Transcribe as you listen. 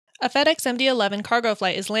A FedEx MD-11 cargo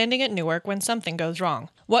flight is landing at Newark when something goes wrong.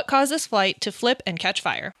 What caused this flight to flip and catch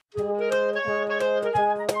fire?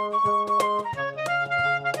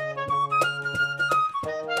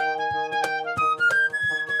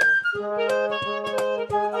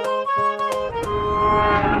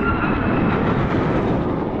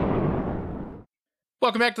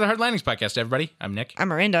 Welcome back to the Hard Landings Podcast, everybody. I'm Nick. I'm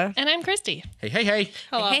Miranda. And I'm Christy. Hey.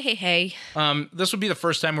 Hello. Hey. This will be the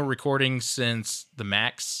first time we're recording since the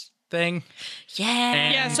Max thing.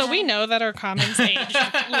 Yeah, so we know that our comments age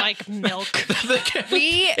like milk.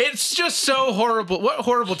 It's just so horrible. What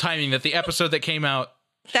horrible timing that the episode that came out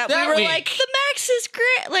that that we were week, like, the Max is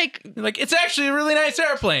great. Like, it's actually a really nice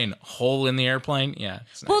airplane. Hole in the airplane. Yeah.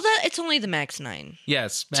 It's nice. Well, it's only the Max 9.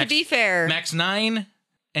 Yes. To be fair. Max 9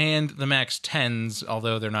 and the Max 10s,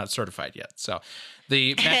 although they're not certified yet. So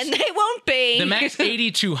the Max, and they won't be. The Max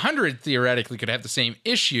 8200 theoretically could have the same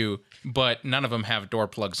issue, but none of them have door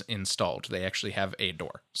plugs installed. They actually have a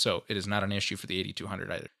door. So it is not an issue for the 8200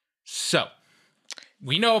 either. So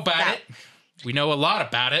we know about it. We know a lot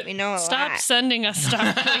about it. We know a lot. Stop sending us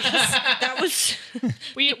stuff, please. That was...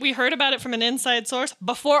 we heard about it from an inside source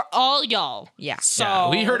before all y'all. Yeah. So Yeah,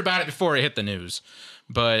 we heard about it before it hit the news,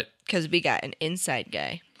 but... Because we got an inside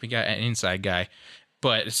guy.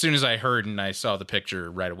 But as soon as I heard and I saw the picture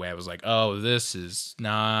right away, I was like, oh, this is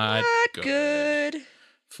not good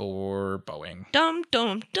for Boeing. Dum.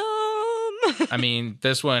 I mean,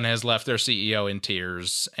 this one has left their CEO in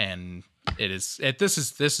tears, and this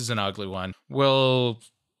is an ugly one. It's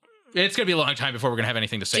going to be a long time before we're going to have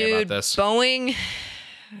anything to say about this. Boeing,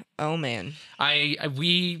 oh man.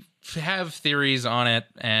 We have theories on it,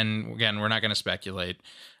 and again, we're not going to speculate.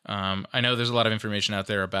 I know there's a lot of information out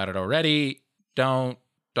there about it already. Don't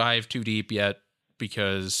dive too deep yet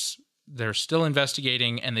because they're still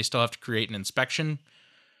investigating and they still have to create an inspection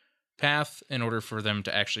path in order for them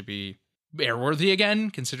to actually be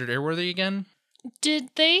considered airworthy again. Did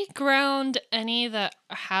they ground any that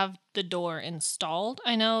have the door installed?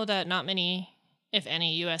 I know that not many, if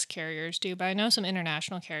any, U.S. carriers do, but I know some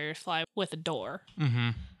international carriers fly with a door. Mm-hmm.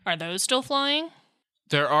 Are those still flying?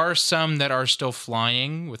 There are some that are still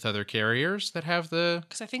flying with other carriers that have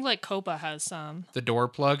Because I think like Copa has some. the door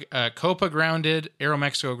plug. Copa grounded,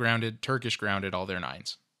 Aeromexico grounded, Turkish grounded, all their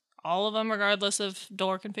 9s. All of them, regardless of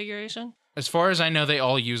door configuration? As far as I know, they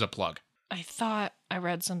all use a plug. I thought I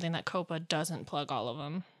read something that Copa doesn't plug all of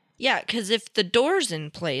them. Yeah, because if the door's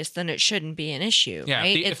in place, then it shouldn't be an issue. Yeah,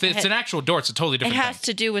 right? if it's an actual door, it's a totally different It has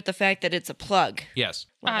thing. to do with the fact that it's a plug. Yes.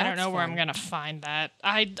 Well, I don't know where I'm going to find that.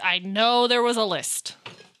 I know there was a list.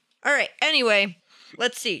 All right, anyway,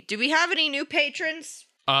 let's see. Do we have any new patrons?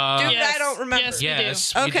 Yes. I don't remember. Yes,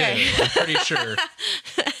 Yes, we we Okay. do. I'm pretty sure.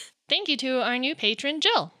 Thank you to our new patron,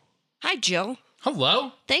 Jill. Hi, Jill.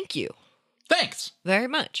 Hello. Thank you Thanks. very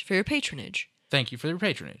much for your patronage. Thank you for your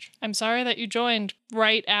patronage. I'm sorry that you joined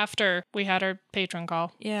right after we had our patron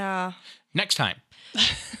call. Yeah. Next time.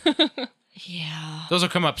 Yeah. Those will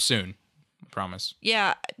come up soon. I promise.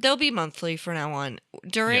 Yeah, they'll be monthly from now on.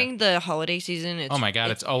 During the holiday season, Oh my God,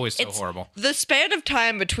 it's always so horrible. The span of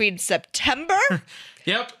time between September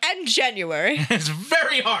Yep. and January. It's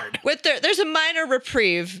very hard. There's a minor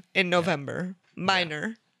reprieve in November.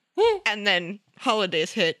 Minor. And then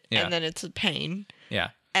holidays hit, Yeah. and then it's a pain.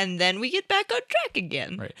 Yeah. And then we get back on track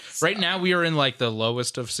again. Right. Right now we are in like the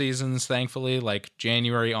lowest of seasons, thankfully, like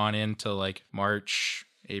January on into like March,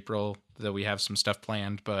 April, though we have some stuff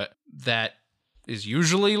planned, but that is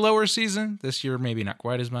usually lower season. This year, maybe not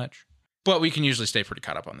quite as much, but we can usually stay pretty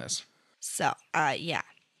caught up on this. So, yeah.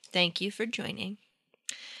 Thank you for joining.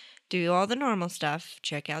 Do all the normal stuff.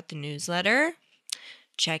 Check out the newsletter.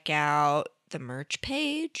 Check out the merch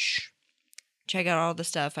page. Check out all the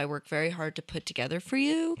stuff I work very hard to put together for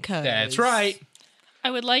you. That's right. I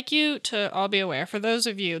would like you to all be aware, for those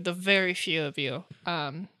of you, the very few of you,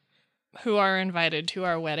 who are invited to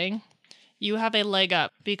our wedding, you have a leg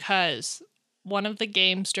up because one of the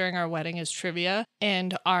games during our wedding is trivia,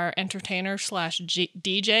 and our entertainer /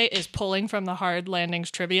 DJ is pulling from the Hard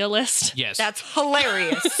Landings trivia list. Yes. That's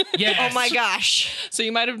hilarious. Yes. Oh my gosh. So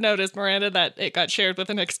you might have noticed, Miranda, that it got shared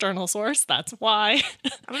with an external source. That's why.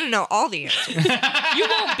 I'm going to know all the answers. You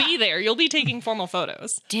won't be there. You'll be taking formal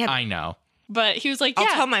photos. Damn. I know. But he was like, I'll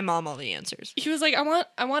yeah. tell my mom all the answers. He was like, I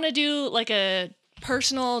want to do like a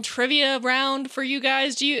personal trivia round for you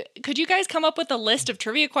guys. Could you guys come up with a list of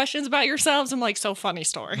trivia questions about yourselves? I'm like, so funny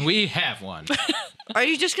story. We have one. Are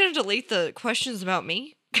you just going to delete the questions about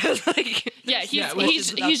me? Because Yeah,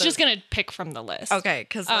 he's just gonna pick from the list. Okay,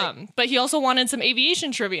 because but he also wanted some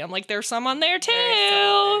aviation trivia. I'm like, there's some on there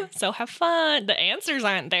too. So have fun. The answers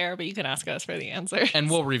aren't there, but you can ask us for the answer. And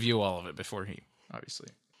we'll review all of it before he, obviously.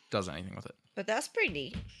 does anything with it. But that's pretty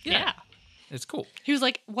neat. Yeah. It's cool. He was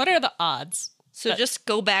like, what are the odds? So just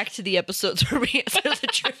go back to the episodes where we answer the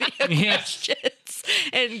trivia Yeah. questions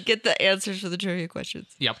and get the answers for the trivia questions.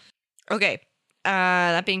 Yep. Okay.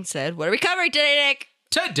 That being said, what are we covering today, Nick?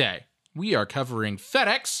 Today, we are covering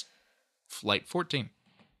FedEx Flight 14.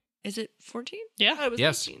 Is it 14? Yeah. I thought it was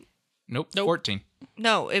Yes. 18. Nope, Nope. 14.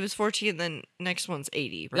 No, it was 14, then next one's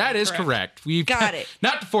 80. Right? That is correct. We've Got it.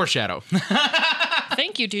 Not to foreshadow.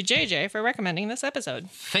 Thank you to JJ for recommending this episode.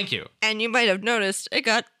 Thank you. And you might have noticed it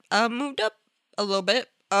got moved up a little bit.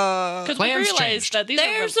 Because we Plans realized changed. that these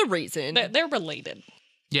There's a reason. they're related.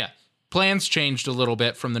 Yeah. Plans changed a little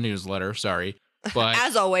bit from the newsletter. Sorry. But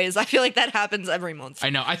As always, I feel like that happens every month. I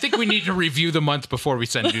know. I think we need to review the month before we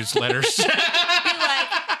send newsletters. Be like,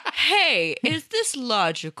 hey, is this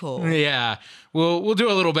logical? Yeah. We'll do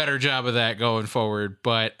a little better job of that going forward,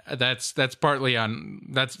 but that's partly on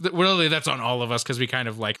that's on all of us because we kind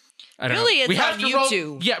of like I don't Really, know. We it's have on to you roll,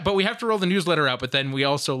 two. Yeah, but we have to roll the newsletter out, but then we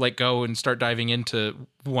also like go and start diving into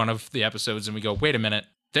one of the episodes and we go, "Wait a minute.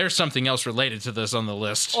 There's something else related to this on the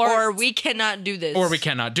list." Or we cannot do this. Or we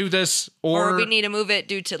cannot do this, Or we need to move it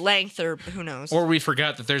due to length, or who knows. or we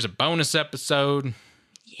forgot that there's a bonus episode.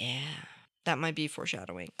 Yeah. That might be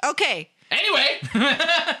foreshadowing. Okay. Anyway,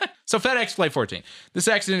 so FedEx Flight 14. This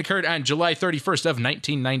accident occurred on July 31st of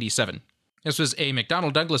 1997. This was a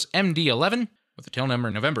McDonnell Douglas MD-11 with the tail number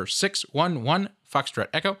November 611 Foxtrot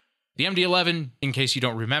Echo. The MD-11, in case you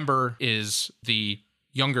don't remember, is the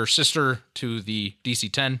younger sister to the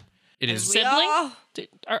DC-10. It is We Sibling? all-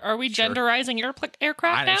 Are we genderizing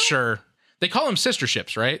aircraft now? sure. They call them sister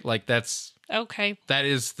ships, right? Like Okay. that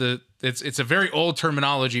is it's a very old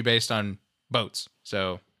terminology based on boats.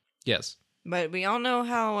 So, yes. But we all know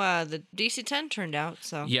how the DC-10 turned out,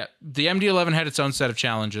 so. Yeah, the MD-11 had its own set of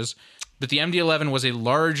challenges, but the MD-11 was a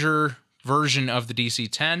larger version of the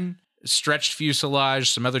DC-10, stretched fuselage,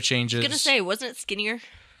 some other changes. I was gonna say, wasn't it skinnier?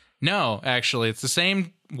 No, actually, it's the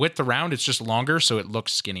same width around, it's just longer, so it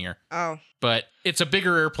looks skinnier. Oh. But it's a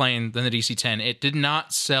bigger airplane than the DC-10. It did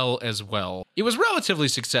not sell as well. It was relatively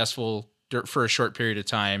successful for a short period of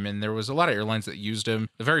time, and there was a lot of airlines that used them.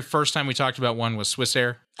 The very first time we talked about one was Swiss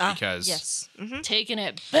Air, because Yes. Mm-hmm. Taking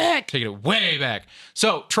it back. taking it way back.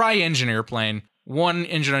 So, tri-engine airplane, one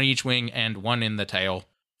engine on each wing and one in the tail.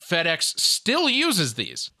 FedEx still uses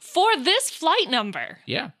these. For this flight number.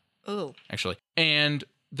 Yeah, Oh. actually. And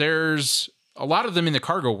there's a lot of them in the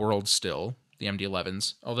cargo world still, the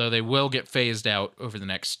MD-11s, although they will get phased out over the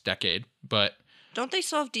next decade. But Don't they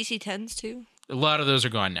still have DC-10s too? a lot of those are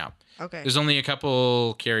gone now. Okay. There's only a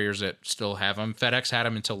couple carriers that still have them. FedEx had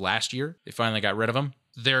them until last year. They finally got rid of them.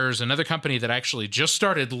 There's another company that actually just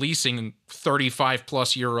started leasing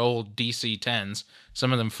 35-plus-year-old DC-10s,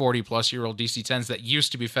 some of them 40-plus-year-old DC-10s that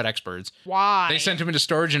used to be FedEx birds. Why? They sent them into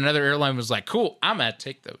storage, and another airline was like, cool, I'm going to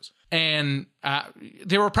take those. And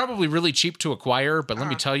they were probably really cheap to acquire, but let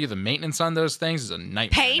me tell you, the maintenance on those things is a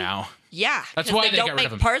nightmare Pain? now. Yeah. That's 'cause why they they don't got rid make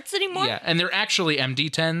of 'em. parts anymore? Yeah, and they're actually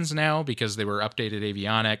MD-10s now because they were updated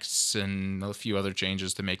avionics and a few other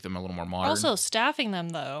changes to make them a little more modern. Also, staffing them,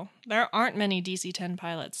 though, there aren't many DC-10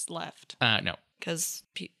 pilots left. No. Because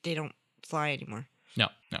they don't fly anymore. No.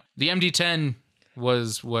 The MD-10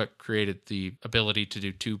 was what created the ability to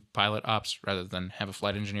do two pilot ops rather than have a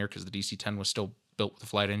flight engineer, because the DC-10 was still built with a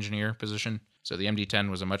flight engineer position. So the MD-10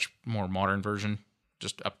 was a much more modern version,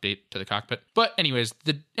 just update to the cockpit. But anyways,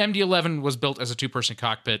 the MD-11 was built as a two-person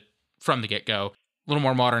cockpit from the get-go. A little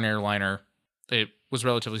more modern airliner. It was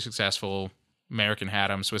relatively successful. American had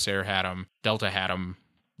them, Swiss Air had them, Delta had them.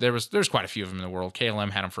 There's quite a few of them in the world. KLM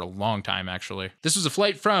had them for a long time, actually. This was a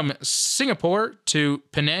flight from Singapore to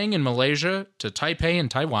Penang in Malaysia to Taipei in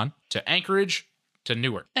Taiwan to Anchorage to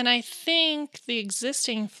Newark. And I think the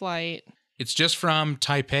existing flight It's just from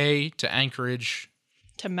Taipei to Anchorage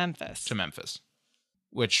to Memphis. to Memphis,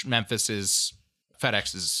 which Memphis is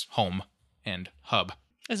FedEx's home and hub.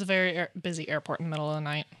 It's a very busy airport in the middle of the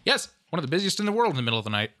night. Yes, one of the busiest in the world in the middle of the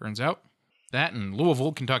night, turns out. That in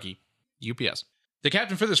Louisville, Kentucky. UPS. The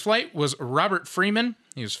captain for this flight was Robert Freeman.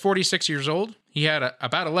 He was 46 years old. He had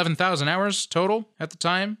about 11,000 hours total at the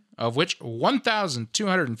time, of which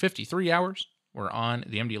 1,253 hours were on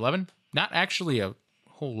the MD-11. Not actually a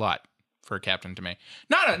whole lot for a captain to me.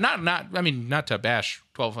 Not to bash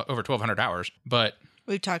over 1,200 hours, but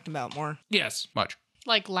We've talked about more. yes, much.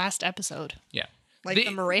 Like last episode. Yeah. Like the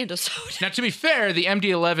Miranda sode. Now, to be fair, the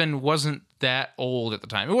MD-11 wasn't that old at the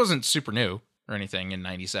time. It wasn't super new or anything in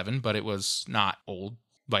 97, but it was not old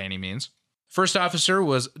by any means. First officer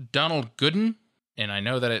was Donald Gooden, and I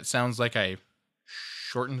know that it sounds like I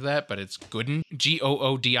shortened that, but it's Gooden,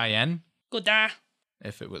 Goodin. Good.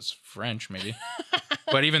 If it was French, maybe.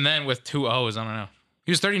 But even then, with 2 O's, I don't know.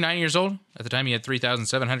 He was 39 years old. At the time, he had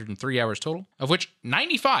 3,703 hours total, of which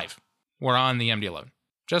 95 were on the MD-11.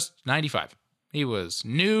 Just 95. He was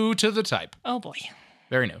new to the type. Oh, boy.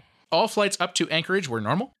 Very new. All flights up to Anchorage were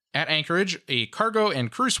normal. At Anchorage, a cargo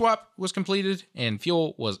and crew swap was completed and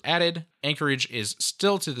fuel was added. Anchorage is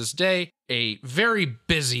still to this day a very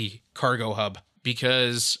busy cargo hub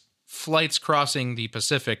because flights crossing the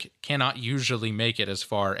Pacific cannot usually make it as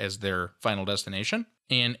far as their final destination.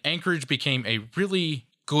 And Anchorage became a really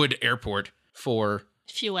good airport for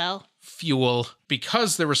fuel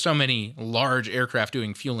because there were so many large aircraft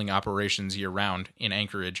doing fueling operations year-round in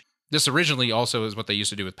Anchorage. This originally also is what they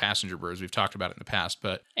used to do with passenger birds. We've talked about it in the past,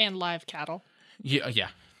 but... And live cattle. Yeah,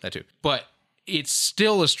 that too. But it's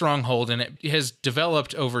still a stronghold, and it has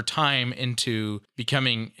developed over time into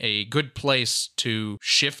becoming a good place to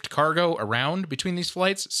shift cargo around between these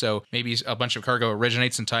flights. So maybe a bunch of cargo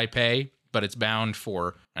originates in Taipei, but it's bound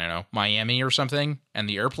for, I don't know, Miami or something, and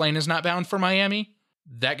the airplane is not bound for Miami.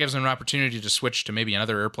 That gives them an opportunity to switch to maybe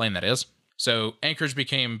another airplane that is. So Anchorage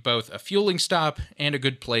became both a fueling stop and a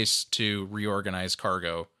good place to reorganize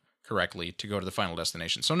cargo correctly to go to the final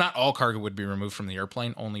destination. So not all cargo would be removed from the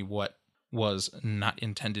airplane, only what was not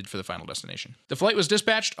intended for the final destination. The flight was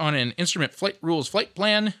dispatched on an instrument flight rules flight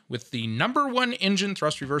plan with the number 1 engine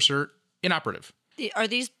thrust reverser inoperative. Are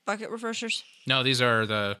these bucket reversers? No, these are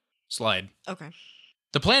the slide. Okay.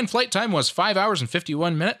 The planned flight time was 5 hours and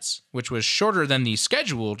 51 minutes, which was shorter than the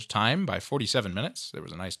scheduled time by 47 minutes. There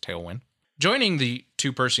was a nice tailwind. Joining the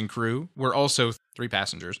 2-person crew were also 3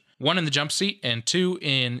 passengers, 1 in the jump seat and 2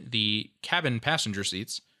 in the cabin passenger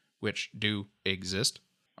seats, which do exist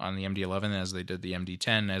on the MD-11 as they did the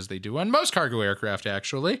MD-10, as they do on most cargo aircraft,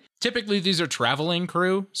 actually. Typically, these are traveling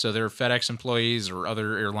crew, so they're FedEx employees or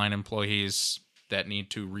other airline employees that need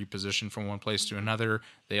to reposition from one place to another.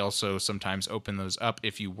 They also sometimes open those up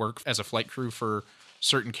if you work as a flight crew for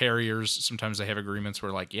certain carriers. Sometimes they have agreements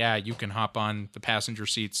where, like, yeah, you can hop on the passenger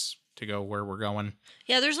seats to go where we're going.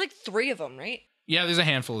 Yeah, there's like 3 of them, right? Yeah, there's a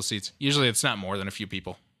handful of seats. Usually it's not more than a few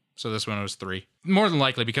people. So this one was 3. More than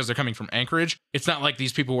likely, because they're coming from Anchorage, it's not like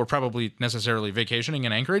these people were probably necessarily vacationing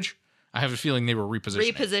in Anchorage. I have a feeling they were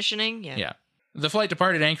repositioning. Repositioning, yeah. Yeah. The flight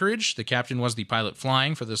departed Anchorage. The captain was the pilot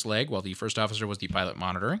flying for this leg, while the first officer was the pilot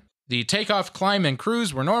monitoring. The takeoff, climb, and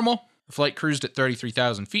cruise were normal. The flight cruised at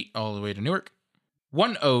 33,000 feet all the way to Newark.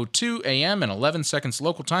 1:02 a.m. and 11 seconds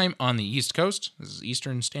local time on the East Coast. This is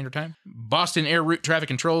Eastern Standard Time. Boston Air Route Traffic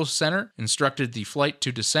Control Center instructed the flight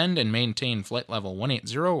to descend and maintain flight level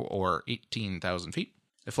 180 or 18,000 feet.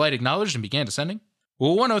 The flight acknowledged and began descending.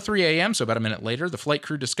 Well, 1:03 a.m., so about a minute later, the flight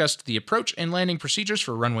crew discussed the approach and landing procedures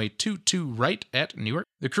for runway 22 right at Newark.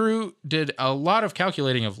 The crew did a lot of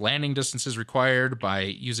calculating of landing distances required by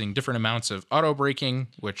using different amounts of auto braking,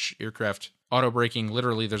 which aircraft auto braking,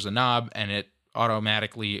 literally there's a knob and it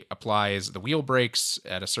automatically applies the wheel brakes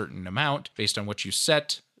at a certain amount based on what you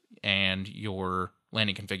set and your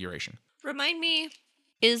landing configuration. Remind me,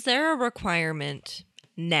 is there a requirement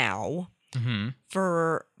now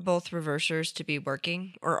for both reversers to be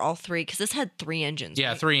working, or all 3? Because this had 3 engines.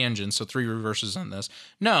 Yeah, right? 3 engines, so 3 reversers on this.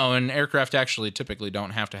 No, and aircraft actually typically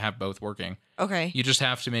don't have to have both working. Okay. You just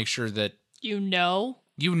have to make sure that You know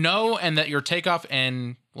and that your takeoff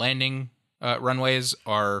and landing runways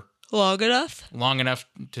are long enough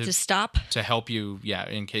to stop, to help you,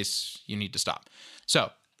 in case you need to stop.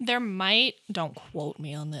 So there might, don't quote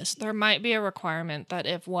me on this, there might be a requirement that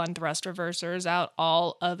if one thrust reverser is out,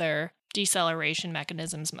 all other deceleration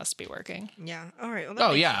mechanisms must be working. Yeah. All right.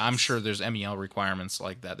 Well, I'm sure there's MEL requirements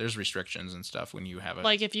like that. There's restrictions and stuff when you have a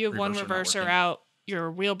Like if you have one not reverser working. out,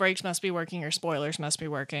 your wheel brakes must be working, your spoilers must be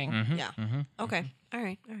working. Yeah. Okay. All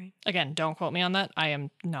right. Again, don't quote me on that. I am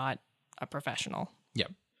not a professional.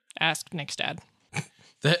 Yep. Ask Nick's dad.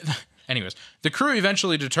 Anyways, the crew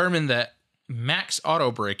eventually determined that max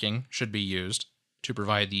auto braking should be used to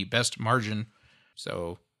provide the best margin.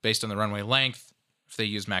 So based on the runway length, if they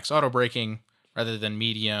use max auto braking rather than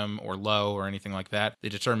medium or low or anything like that, they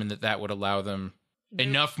determined that that would allow them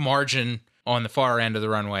enough margin on the far end of the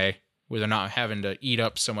runway where they're not having to eat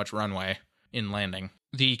up so much runway in landing.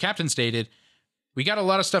 The captain stated, "We got a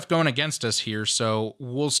lot of stuff going against us here, so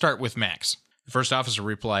we'll start with max." The first officer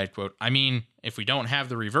replied, quote, "I mean, if we don't have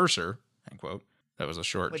the reverser," end quote. That was a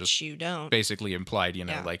short, Which just you don't. basically implied,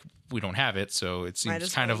 like we don't have it, so it Might seems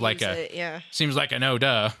as kind well of like use seems like a no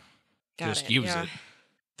duh. Just use it.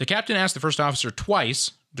 The captain asked the first officer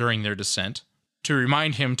twice during their descent to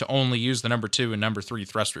remind him to only use the number 2 and number 3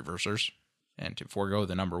 thrust reversers and to forego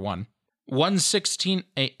the number 1. 1:16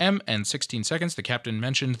 a.m. and 16 seconds, the captain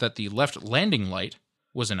mentioned that the left landing light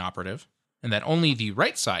was inoperative. and that only the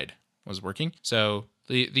right side was working. So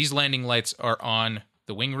these landing lights are on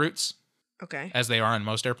the wing roots, Okay. as they are on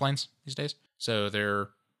most airplanes these days. So they're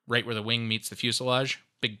right where the wing meets the fuselage,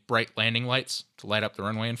 big bright landing lights to light up the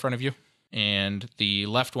runway in front of you. And the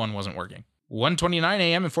left one wasn't working. 1:29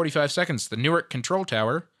 a.m. and 45 seconds, the Newark control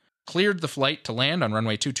tower cleared the flight to land on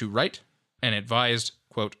runway 22 right and advised,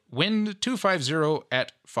 quote, wind 250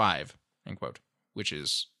 at 5, end quote, which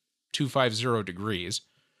is 250 degrees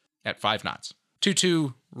at 5 knots.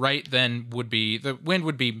 22 right then would be, the wind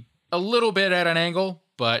would be a little bit at an angle,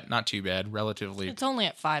 but not too bad, relatively. It's only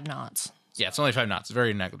at 5 knots. Yeah, it's only 5 knots. It's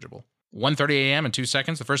very negligible. 1:30 a.m. and 2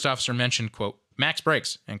 seconds, the first officer mentioned, quote, max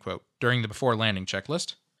brakes, end quote, during the before landing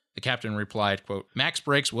checklist. The captain replied, quote, max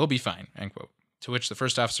brakes will be fine, end quote. To which the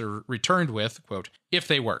first officer returned with, quote, if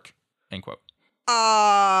they work, end quote.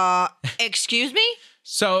 Excuse me?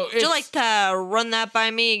 So Would you like to run that by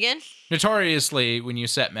me again? Notoriously, when you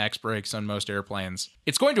set max brakes on most airplanes,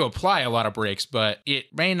 it's going to apply a lot of brakes, but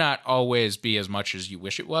it may not always be as much as you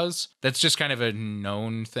wish it was. That's just kind of a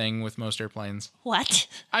known thing with most airplanes. What?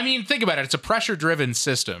 I mean, think about it. It's a pressure-driven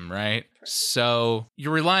system, right? So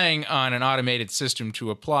you're relying on an automated system to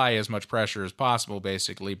apply as much pressure as possible,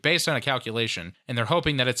 basically, based on a calculation, and they're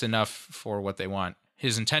hoping that it's enough for what they want.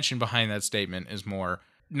 His intention behind that statement is more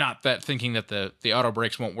not that thinking that the auto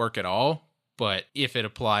brakes won't work at all, but if it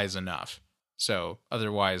applies enough. So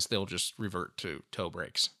otherwise, they'll just revert to toe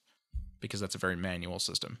brakes because that's a very manual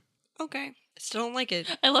system. Okay. I still don't like it.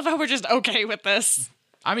 I love how we're just okay with this.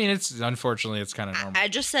 I mean, unfortunately, it's kind of normal. I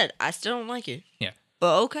just said I still don't like it. Yeah.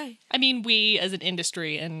 But okay. I mean, we as an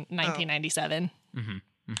industry in 1997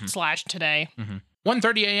 / today.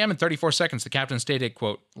 1:30 a.m. and 34 seconds, the captain stated,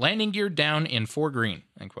 quote, landing gear down in 4 green,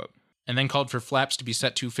 end quote, and then called for flaps to be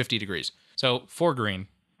set to 50 degrees. So 4 green,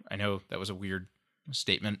 I know that was a weird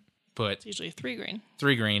statement, but It's usually 3 green.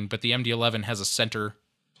 3 green, but the MD-11 has a center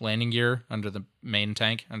landing gear under the main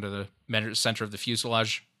tank, under the center of the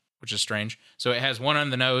fuselage, which is strange. So it has one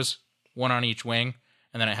on the nose, one on each wing,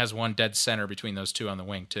 and then it has one dead center between those 2 on the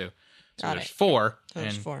wing, too. So Got there's it. 4.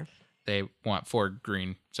 There's and 4. They want 4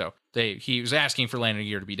 green. So he was asking for landing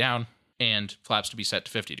gear to be down and flaps to be set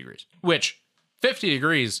to 50 degrees, which 50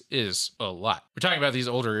 degrees is a lot. We're talking about these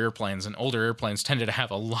older airplanes, and older airplanes tended to have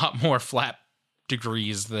a lot more flap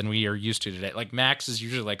degrees than we are used to today. Like max is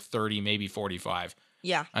usually like 30, maybe 45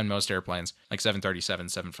 Yeah. on most airplanes, like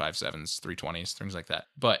 737s, 757s, 320s, things like that.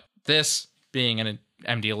 But this being an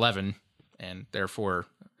MD-11 and therefore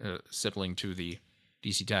sibling to the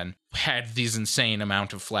DC-10 had these insane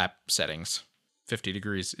amount of flap settings. 50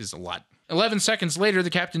 degrees is a lot. 11 seconds later, the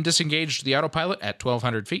captain disengaged the autopilot at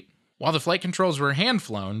 1,200 feet. While the flight controls were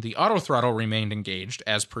hand-flown, the auto throttle remained engaged,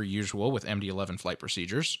 as per usual with MD-11 flight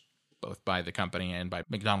procedures, both by the company and by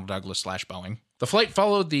McDonnell Douglas / Boeing. The flight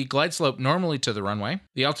followed the glide slope normally to the runway.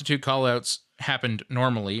 The altitude callouts happened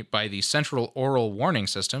normally by the Central Oral Warning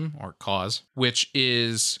System, or CAWS, which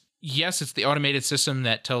is... Yes, it's the automated system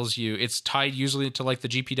that tells you it's tied usually to like the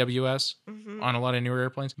GPWS on a lot of newer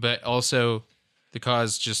airplanes, but also the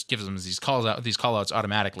CAWS just gives them these callouts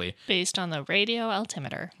automatically. Based on the radio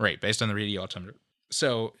altimeter. Right, based on the radio altimeter.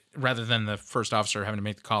 So rather than the first officer having to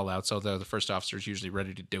make the callouts, although the first officer is usually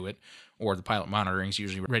ready to do it, or the pilot monitoring is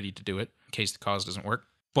usually ready to do it in case the CAWS doesn't work,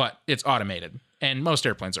 but it's automated, and most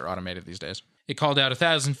airplanes are automated these days. It called out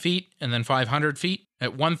 1,000 feet and then 500 feet.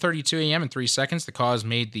 At 1:32 a.m. and 3 seconds, the CAWS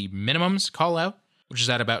made the minimums call out, which is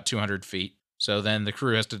at about 200 feet. So then the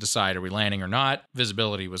crew has to decide, are we landing or not?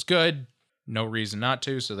 Visibility was good. No reason not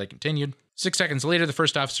to, so they continued. 6 seconds later, the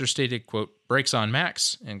first officer stated, quote, brakes on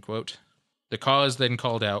max, end quote. The CAWS then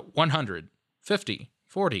called out 100, 50,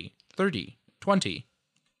 40, 30, 20,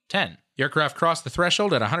 10. The aircraft crossed the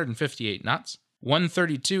threshold at 158 knots.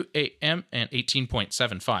 1:32 a.m. and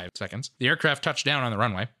 18.75 seconds. The aircraft touched down on the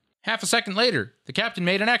runway. Half a second later, the captain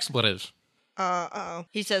made an expletive. Uh-oh.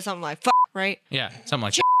 He said something like, "F***," right? Yeah, something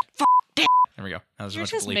like Damn. There we go. Now there's a You're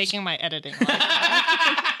bunch of just bleeps. making my editing like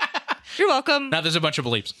that. You're welcome. Now there's a bunch of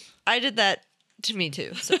bleeps. I did that to me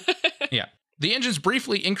too. So. Yeah. The engines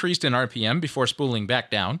briefly increased in RPM before spooling back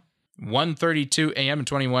down. 1:32 a.m. and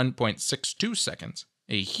 21.62 seconds.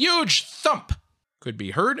 A huge thump could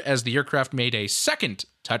be heard as the aircraft made a second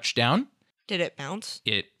touchdown. Did it bounce?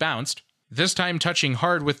 It bounced, this time touching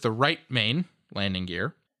hard with the right main landing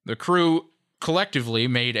gear. The crew collectively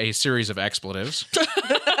made a series of expletives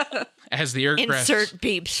as the aircraft... Insert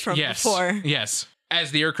beeps from before. Yes.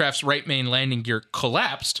 As the aircraft's right main landing gear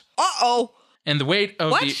collapsed, Uh-oh. and the weight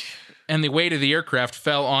of What? the aircraft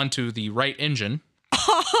fell onto the right engine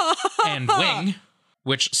and wing,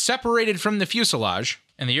 which separated from the fuselage,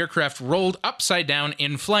 and the aircraft rolled upside down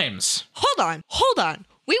in flames. Hold on.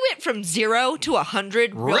 We went from 0 to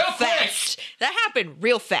 100 real Real fast. That happened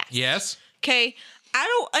real fast. Yes. Okay, I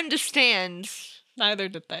don't understand Neither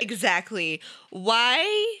did they. exactly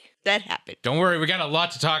why that happened. Don't worry, we got a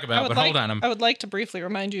lot to talk about, but hold on. I would like to briefly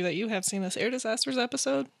remind you that you have seen this air disasters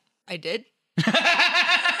episode. I did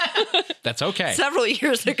That's okay. several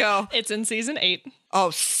years ago. It's in season 8.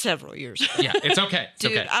 Oh, several years ago. Yeah, it's okay. It's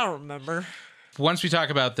Dude, okay. I don't remember. Once we talk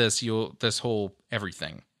about this, this whole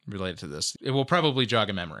everything related to this, it will probably jog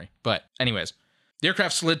a memory. But anyways, the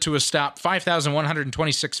aircraft slid to a stop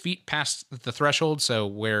 5,126 feet past the threshold. So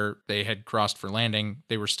where they had crossed for landing,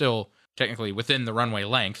 they were still technically within the runway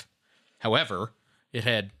length. However, it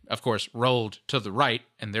had, of course, rolled to the right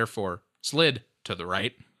and therefore slid to the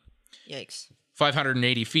right. Yikes.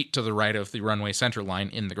 580 feet to the right of the runway center line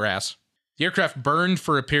in the grass. The aircraft burned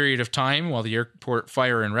for a period of time while the airport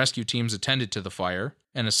fire and rescue teams attended to the fire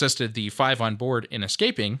and assisted the 5 on board in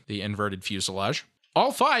escaping the inverted fuselage.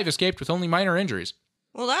 All 5 escaped with only minor injuries.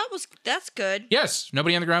 Well, that's good. Yes,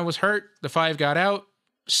 nobody on the ground was hurt. The 5 got out.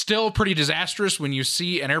 Still pretty disastrous when you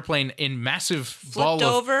see an airplane in massive Flipped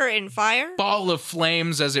over in fire? ball of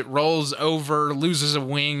flames as it rolls over, loses a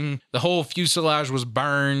wing. The whole fuselage was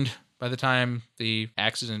burned. By the time the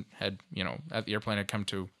accident had, the airplane had come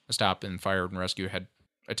to a stop and fire and rescue had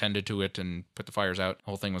attended to it and put the fires out, the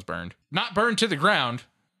whole thing was burned. Not burned to the ground.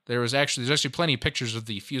 There's actually plenty of pictures of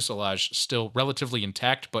the fuselage still relatively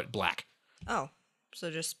intact, but black. Oh, so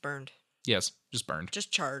just burned. Yes, just burned.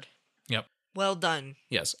 Just charred. Yep. Well done.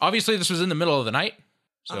 Yes. Obviously, this was in the middle of the night,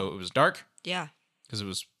 so Oh. it was dark Yeah. because it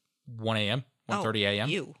was 1 a.m., 1:30 a.m.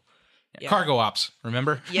 You. Yeah. Yeah. Cargo ops,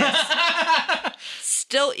 remember? Yes.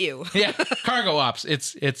 Still you. Yeah, cargo ops.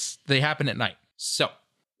 It's they happen at night. So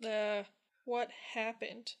What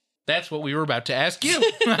happened? that's what we were about to ask you.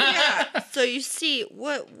 Yeah. So you see,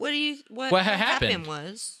 what happened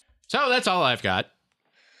was. So that's all I've got.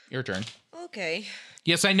 Your turn. Okay.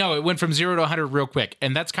 Yes, I know. It went from 0 to 100 real quick,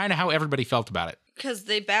 and that's kind of how everybody felt about it. Because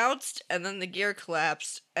they bounced, and then the gear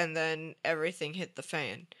collapsed, and then everything hit the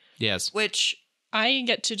fan. Yes. Which, I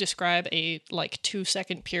get to describe a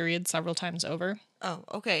 2-second period several times over. oh,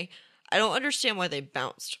 okay. I don't understand why they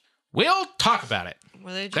bounced. We'll talk about it.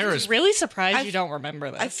 Were they There just, is- Really surprised I- you don't remember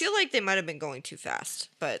this. I feel like they might have been going too fast,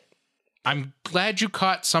 but I'm glad you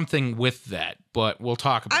caught something with that, but we'll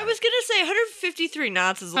talk about I was going to say 153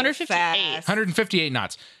 knots is a little 158. fast. 158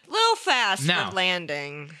 knots. Little fast Now. for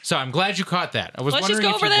landing. So I'm glad you caught that. I was Let's just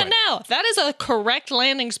wondering go if over you that would. now. That is a correct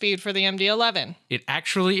landing speed for the MD-11. It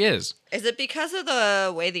actually is. Is it because of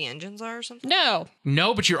the way the engines are or something? No,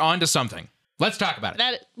 No, but you're on to something. Let's talk about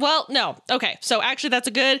it. no. Okay, so actually that's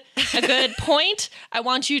a good point. I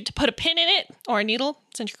want you to put a pin in it or a needle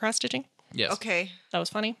since you're cross stitching. Yes. Okay. That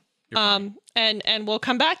was funny. You're funny. And we'll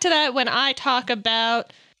come back to that when I talk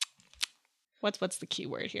about what's the key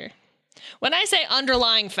word here. When I say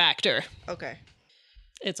underlying factor, Okay.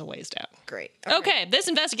 it's a ways down. Great. Okay, this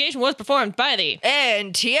investigation was performed by the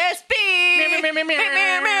NTSB.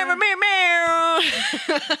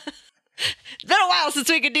 It's been a while since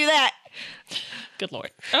we could do that. Good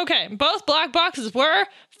lord. Okay, both black boxes were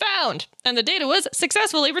found, and the data was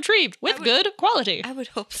successfully retrieved with good quality. I would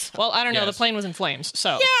hope so. Well, I don't know. Yes. The plane was in flames,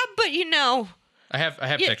 so Yeah, but I have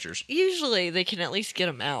yeah, pictures. Usually they can at least get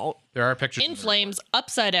them out. There are pictures. in flames,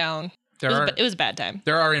 upside down. There It was, are it was a bad time.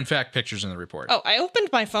 there are in fact pictures in the report. Oh, I opened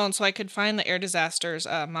my phone so I could find the air disasters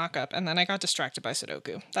mock-up, and then I got distracted by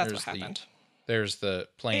Sudoku. That's There's what happened. There's the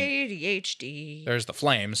plane. ADHD. There's the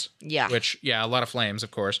flames. Yeah. Which, a lot of flames,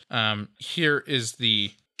 of course. Here is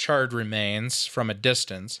the charred remains from a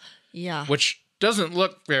distance, Yeah. which doesn't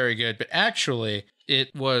look very good, but actually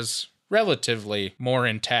it was relatively more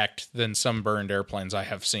intact than some burned airplanes I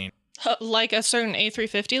have seen. Like a certain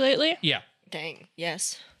A350 lately? Yeah, Dang.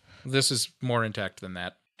 Yes. this is more intact than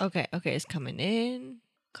that. Okay. It's coming in.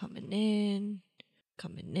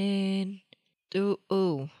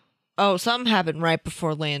 Ooh. Oh, something happened right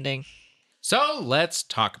before landing. So let's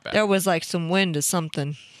talk about it. There was like some wind or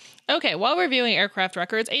something. Okay, while reviewing aircraft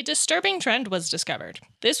records, a disturbing trend was discovered.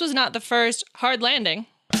 This was not the first hard landing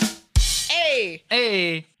Hey!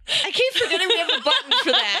 Hey, I keep forgetting we have a button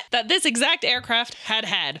for that. that this exact aircraft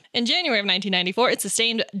had. In January of 1994, it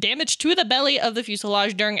sustained damage to the belly of the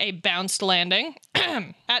fuselage during a bounced landing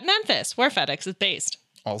at Memphis, where FedEx is based.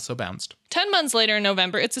 also bounced. 10 months later in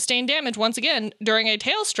November, it sustained damage once again during a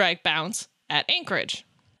tail strike bounce at Anchorage.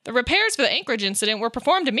 The repairs for the Anchorage incident were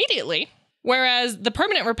performed immediately, whereas the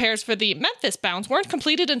permanent repairs for the Memphis bounce weren't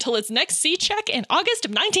completed until its next sea check in August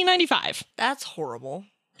of 1995. That's horrible.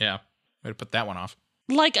 Yeah, way to put that one off.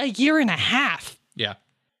 Like a year and a half. Yeah.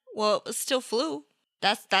 Well, it still flew.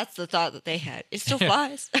 That's the thought that they had. It still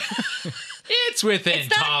flies. It's within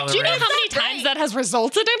tolerance. Do you know how many times that has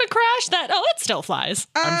resulted in a crash? It still flies.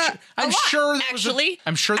 I'm sure there was actually.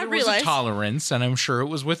 I'm sure there was a realized. tolerance, and I'm sure it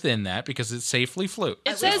was within that because it safely flew.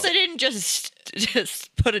 It says they didn't just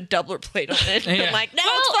put a doubler plate on it. Yeah. I'm like, no,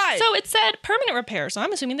 it's fine. So it said permanent repair, so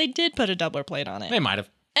I'm assuming they did put a doubler plate on it. They might have.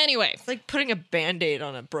 Anyway, It's like putting a Band-Aid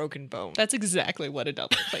on a broken bone. that's exactly what a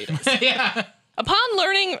doubler plate is. Yeah. Upon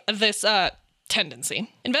learning this tendency,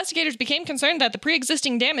 investigators became concerned that the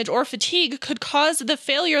pre-existing damage or fatigue could cause the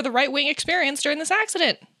failure the right wing experienced during this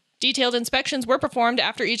accident. Detailed inspections were performed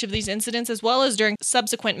after each of these incidents as well as during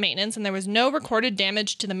subsequent maintenance, and there was no recorded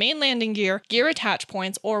damage to the main landing gear, gear attach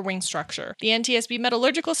points, or wing structure. The NTSB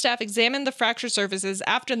metallurgical staff examined the fracture surfaces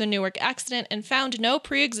after the Newark accident and found no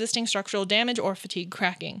pre-existing structural damage or fatigue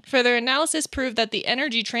cracking. Further analysis proved that the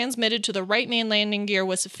energy transmitted to the right main landing gear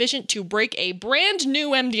was sufficient to break a brand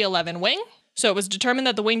new MD-11 wing, so it was determined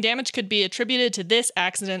that the wing damage could be attributed to this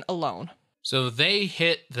accident alone. So they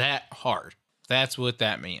hit that hard. That's what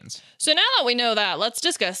that means. So now that we know that, let's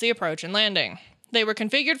discuss the approach and landing. They were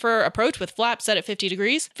configured for approach with flaps set at 50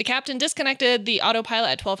 degrees. The captain disconnected the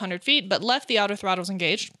autopilot at 1,200 feet, but left the auto throttles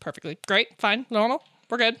engaged. Perfectly great, fine, normal,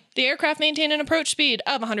 we're good. The aircraft maintained an approach speed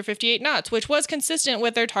of 158 knots, which was consistent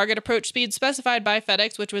with their target approach speed specified by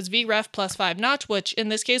FedEx, which was VREF plus 5 knots, which in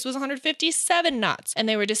this case was 157 knots. And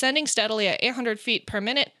they were descending steadily at 800 feet per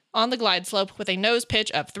minute on the glide slope with a nose pitch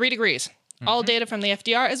of 3 degrees. All data from the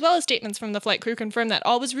FDR, as well as statements from the flight crew, confirmed that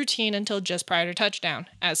all was routine until just prior to touchdown.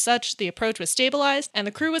 As such, the approach was stabilized, and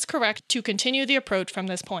the crew was correct to continue the approach from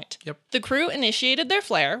this point. Yep. The crew initiated their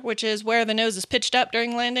flare, which is where the nose is pitched up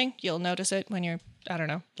during landing. You'll notice it when you're,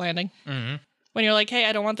 landing. Mm-hmm. When you're like, hey,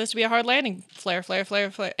 I don't want this to be a hard landing. Flare, flare, flare,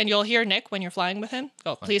 flare. And you'll hear Nick when you're flying with him.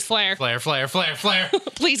 Oh, please flare. Flare, flare, flare, flare.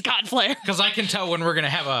 Please, God, flare. Because I can tell when we're going to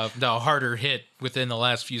have a harder hit within the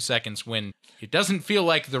last few seconds when it doesn't feel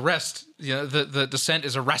like the rest, the descent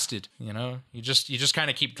is arrested. You just kind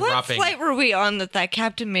of keep dropping. What flight were we on that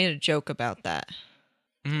captain made a joke about that?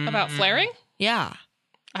 About flaring? Yeah.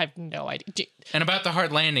 I have no idea. And about the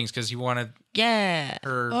hard landings because he wanted Yeah.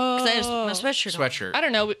 her 'Cause I had my sweatshirt on. sweatshirt. I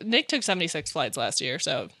don't know. Nick took 76 flights last year,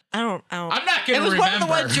 so. I don't. I'm not going to remember. It was one of the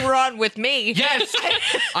ones you were on with me. Yes,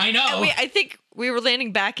 I know. I think we were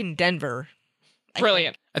landing back in Denver.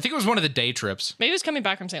 Brilliant. I think it was one of the day trips. Maybe it was coming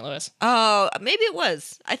back from St. Louis. Oh, maybe it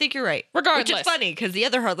was. I think you're right. Regardless. Which is funny because the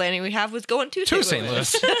other hard landing we have was going to St.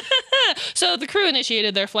 Louis. So the crew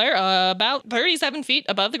initiated their flare about 37 feet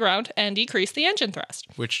above the ground and decreased the engine thrust.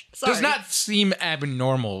 Which Sorry. does not seem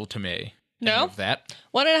abnormal to me. No? Of that.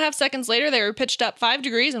 1.5 seconds later, they were pitched up 5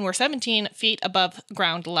 degrees and were 17 feet above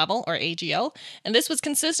ground level, or AGL. And this was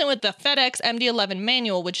consistent with the FedEx MD-11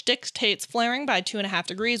 manual, which dictates flaring by 2.5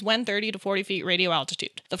 degrees when 30 to 40 feet radio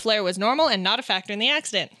altitude. The flare was normal and not a factor in the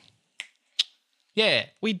accident. Yeah.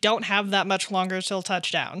 We don't have that much longer till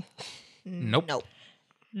touchdown. Nope. Nope.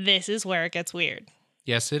 This is where it gets weird.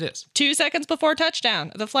 Yes, it is. 2 seconds before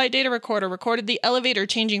touchdown, the flight data recorder recorded the elevator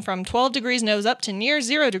changing from 12 degrees nose up to near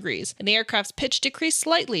 0 degrees, and the aircraft's pitch decreased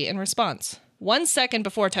slightly in response. 1 second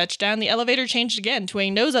before touchdown, the elevator changed again to a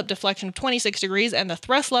nose-up deflection of 26 degrees, and the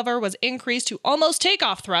thrust lever was increased to almost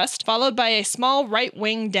takeoff thrust, followed by a small right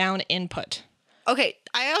wing down input. Okay,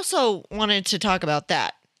 I also wanted to talk about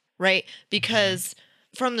that, right? Because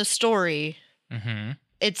from the story,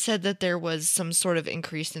 it said that there was some sort of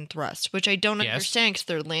increase in thrust, which I don't Yes. understand because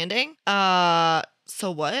they're landing.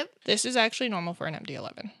 So what? This is actually normal for an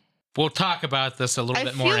MD-11. We'll talk about this a little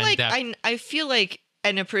bit more in depth. I feel like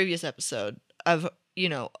in a previous episode of,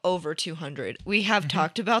 over 200, we have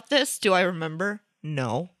talked about this. Do I remember?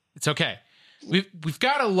 No. It's okay. We've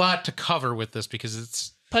got a lot to cover with this because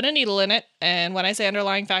it's... Put a needle in it, and when I say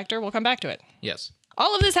underlying factor, we'll come back to it. Yes.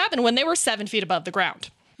 All of this happened when they were 7 feet above the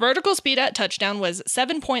ground. Vertical speed at touchdown was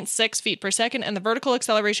 7.6 feet per second, and the vertical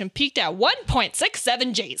acceleration peaked at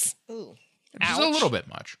 1.67 Gs. Ooh. Just a little bit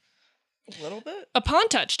much. A little bit? Upon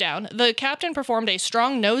touchdown, the captain performed a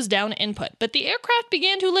strong nose-down input, but the aircraft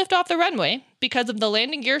began to lift off the runway because of the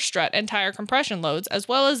landing gear strut and tire compression loads, as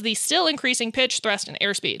well as the still increasing pitch, thrust, and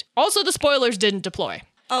airspeed. Also, the spoilers didn't deploy.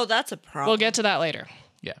 Oh, that's a problem. We'll get to that later.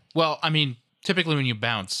 Yeah. Well, I mean, typically when you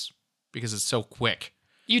bounce, because it's so quick.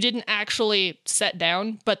 You didn't actually set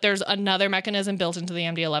down, but there's another mechanism built into the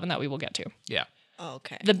MD-11 that we will get to. Yeah. Oh,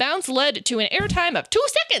 okay. The bounce led to an airtime of 2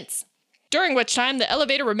 seconds, during which time the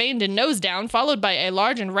elevator remained in nose down, followed by a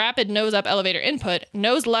large and rapid nose up elevator input,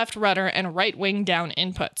 nose left rudder, and right wing down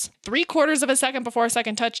inputs. 3/4 of a second before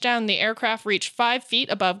second touchdown, the aircraft reached 5 feet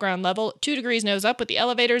above ground level, 2 degrees nose up with the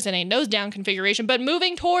elevators in a nose down configuration, but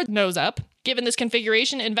moving toward nose up. Given this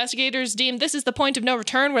configuration, investigators deemed this is the point of no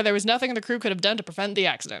return where there was nothing the crew could have done to prevent the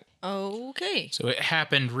accident. Okay. So it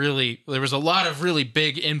happened really, there was a lot of really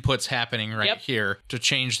big inputs happening right here to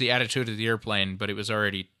change the attitude of the airplane, but it was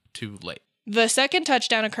already too late. The second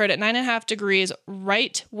touchdown occurred at 9.5 degrees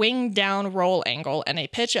right wing down roll angle and a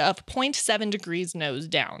pitch of 0.7 degrees nose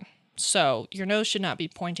down. So your nose should not be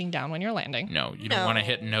pointing down when you're landing. No, you don't want to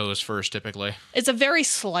hit nose first typically. It's a very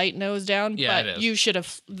slight nose down, Yeah, but it is. you should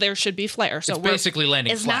have, there should be flare. So It's basically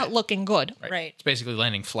landing it's flat. not looking good. Right. It's basically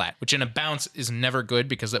landing flat, which in a bounce is never good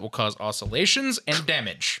because that will cause oscillations and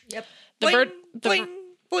damage. Yep. The boing, bird- the- boing,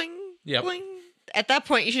 boing, Yep. boing. At that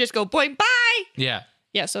point, you should just go boing, bye. Yeah.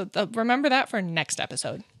 Yeah, so remember that for next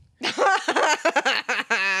episode.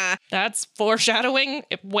 That's foreshadowing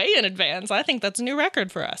way in advance. I think that's a new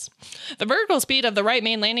record for us. The vertical speed of the right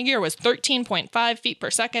main landing gear was 13.5 feet per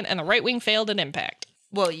second, and the right wing failed at impact.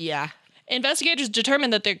 Well, yeah. Investigators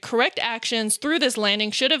determined that the correct actions through this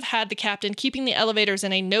landing should have had the captain keeping the elevators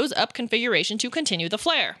in a nose-up configuration to continue the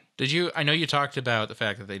flare. I know you talked about the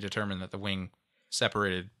fact that they determined that the wing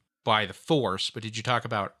separated by the force, but did you talk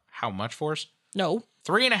about how much force? No.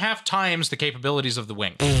 3.5 times the capabilities of the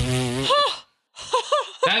wing.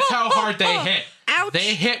 That's how hard they hit. Ouch.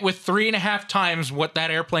 They hit with 3.5 times what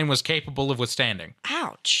that airplane was capable of withstanding.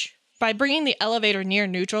 Ouch. By bringing the elevator near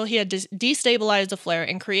neutral, he had destabilized the flare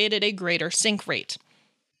and created a greater sink rate.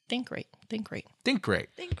 Think rate. Think great.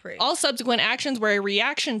 Think great. All subsequent actions were a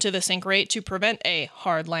reaction to the sink rate to prevent a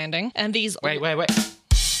hard landing, and these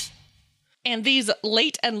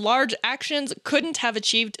late and large actions couldn't have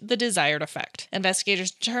achieved the desired effect. Investigators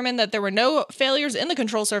determined that there were no failures in the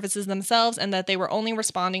control surfaces themselves and that they were only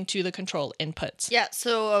responding to the control inputs. Yeah,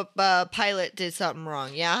 so a pilot did something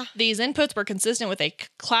wrong, yeah? These inputs were consistent with a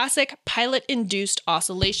classic pilot-induced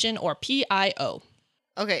oscillation, or PIO.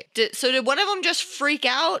 Okay, did one of them just freak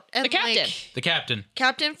out? And The captain. The captain.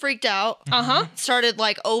 Captain freaked out. Uh-huh. Started,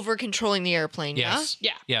 over-controlling the airplane, Yes.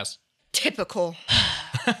 Yeah. Yes. Typical.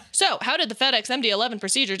 So, how did the FedEx MD-11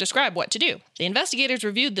 procedure describe what to do? The investigators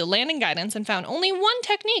reviewed the landing guidance and found only one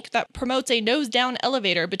technique that promotes a nose-down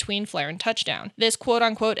elevator between flare and touchdown. This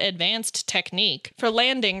quote-unquote advanced technique for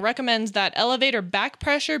landing recommends that elevator back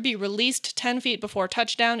pressure be released 10 feet before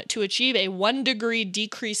touchdown to achieve a 1 degree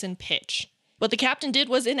decrease in pitch. What the captain did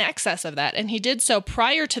was in excess of that, and he did so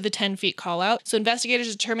prior to the 10 feet call-out, so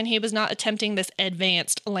investigators determined he was not attempting this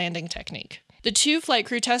advanced landing technique. The two flight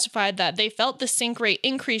crew testified that they felt the sink rate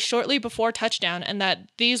increase shortly before touchdown and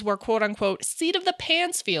that these were quote-unquote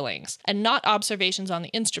seat-of-the-pants feelings and not observations on the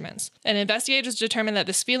instruments. And investigators determined that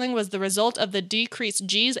this feeling was the result of the decreased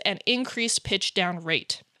Gs and increased pitch down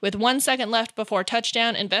rate. With 1 second left before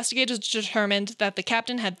touchdown, investigators determined that the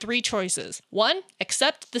captain had 3 choices. 1,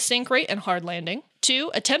 accept the sink rate and hard landing.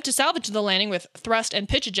 2, attempt to salvage the landing with thrust and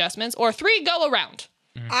pitch adjustments. Or 3, go around.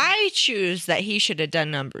 I choose that he should have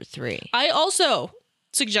done number 3. I also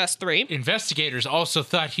suggest 3. Investigators also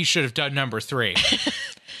thought he should have done number 3.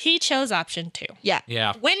 He chose option 2. Yeah.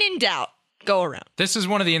 Yeah. When in doubt, go around. This is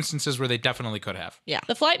one of the instances where they definitely could have. Yeah.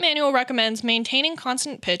 The flight manual recommends maintaining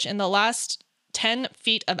constant pitch in the last 10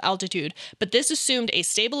 feet of altitude, but this assumed a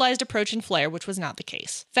stabilized approach in flare, which was not the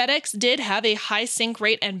case. FedEx did have a high sink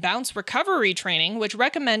rate and bounce recovery training, which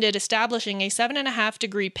recommended establishing a 7.5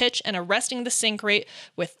 degree pitch and arresting the sink rate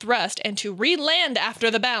with thrust and to re-land after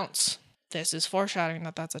the bounce. This is foreshadowing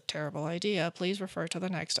that that's a terrible idea. Please refer to the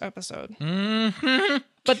next episode.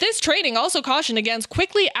 But this training also cautioned against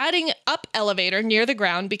quickly adding up elevator near the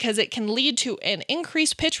ground because it can lead to an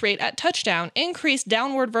increased pitch rate at touchdown, increased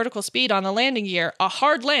downward vertical speed on the landing gear, a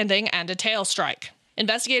hard landing, and a tail strike.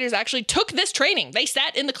 Investigators actually took this training. They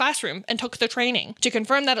sat in the classroom and took the training to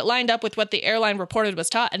confirm that it lined up with what the airline reported was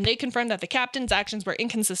taught, and they confirmed that the captain's actions were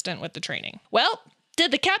inconsistent with the training. Well,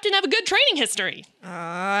 did the captain have a good training history?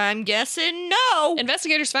 I'm guessing no.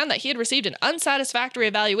 Investigators found that he had received an unsatisfactory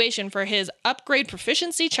evaluation for his upgrade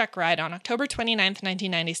proficiency check ride on October 29th,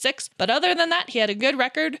 1996, but other than that, he had a good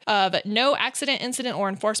record of no accident, incident, or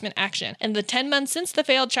enforcement action. In the 10 months since the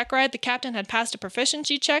failed check ride, the captain had passed a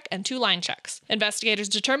proficiency check and 2 line checks. Investigators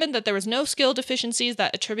determined that there was no skill deficiencies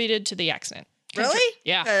that attributed to the accident. Really?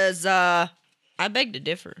 Yeah. Because, I beg to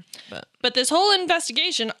differ, But this whole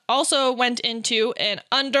investigation also went into an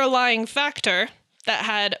underlying factor that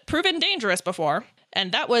had proven dangerous before,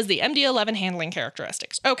 and that was the MD-11 handling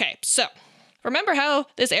characteristics. Okay, so remember how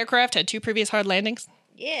this aircraft had 2 previous hard landings?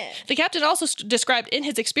 Yeah. The captain also described in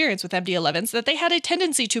his experience with MD-11s that they had a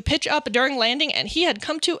tendency to pitch up during landing, and he had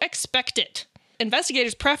come to expect it.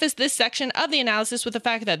 investigators preface this section of the analysis with the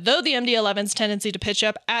fact that though the MD-11's tendency to pitch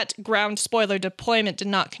up at ground spoiler deployment did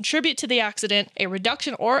not contribute to the accident, a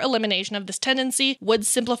reduction or elimination of this tendency would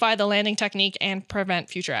simplify the landing technique and prevent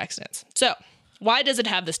future accidents. So, why does it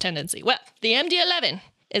have this tendency? Well, the MD-11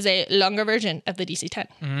 is a longer version of the DC-10.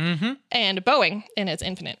 Mm-hmm. And Boeing, in its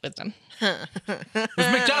infinite wisdom, It was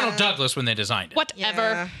McDonnell Douglas when they designed it. whatever,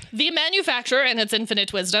 Yeah. the manufacturer, in its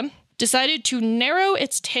infinite wisdom, decided to narrow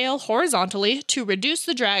its tail horizontally to reduce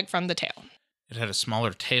the drag from the tail. It had a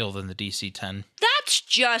smaller tail than the DC-10. That's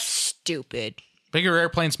just stupid. Bigger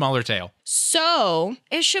airplane, smaller tail. So,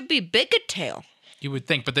 It should be bigger tail. You would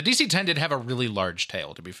think, but the DC-10 did have a really large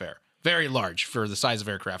tail, to be fair. Very large for the size of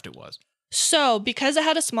aircraft it was. because it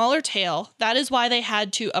had a smaller tail, that is why they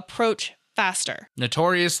had to approach faster.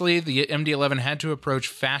 Notoriously, the MD-11 had to approach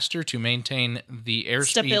faster to maintain the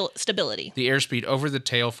airspeed Stability. the airspeed over the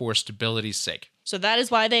tail for stability's sake. So that is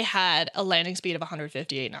why they had a landing speed of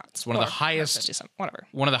 158 knots. It's one of the Or highest- 150 whatever.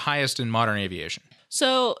 One of the highest in modern aviation.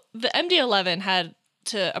 So the MD-11 had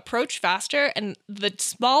to approach faster, and the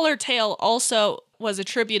smaller tail also was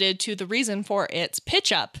attributed to the reason for its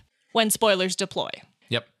pitch up when spoilers deploy.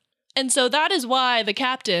 Yep. And so that is why the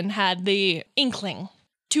captain had the inkling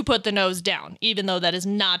to put the nose down, even though that is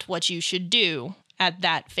not what you should do at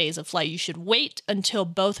that phase of flight. You should wait until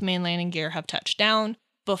both main landing gear have touched down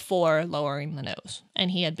before lowering the nose.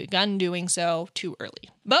 And he had begun doing so too early.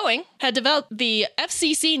 Boeing had developed the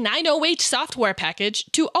FCC 90H software package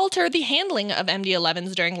to alter the handling of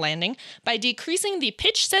MD-11s during landing by decreasing the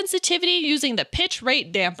pitch sensitivity using the pitch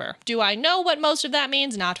rate damper. Do I know what most of that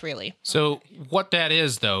means? Not really. So what that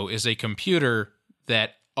is, though, is a computer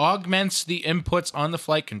that augments the inputs on the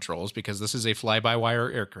flight controls, because this is a fly-by-wire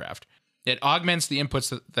aircraft. It augments the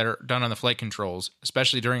inputs that are done on the flight controls,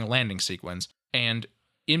 especially during a landing sequence, and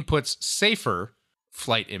inputs safer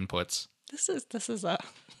flight inputs This is a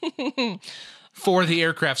for the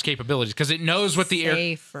aircraft's capabilities, because it knows what the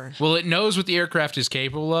Safer. it knows what the aircraft is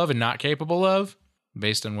capable of and not capable of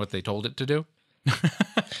based on what they told it to do.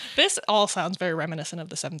 This all sounds very reminiscent of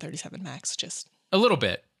the 737 MAX. Just A little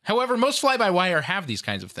bit. However, most fly-by-wire have these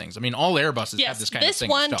kinds of things. I mean, all Airbuses have yes, this kind of this thing.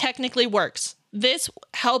 one installed. technically works. This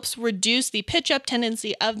helps reduce the pitch up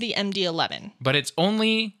tendency of the MD-11. But it's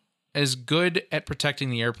only as good at protecting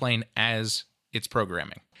the airplane as its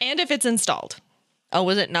programming. And if it's installed. Oh,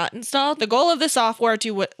 was it not installed? The goal of the software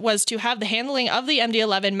was to have the handling of the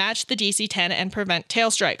MD-11 match the DC-10 and prevent tail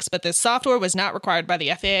strikes, but this software was not required by the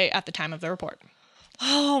FAA at the time of the report.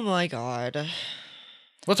 Oh my god.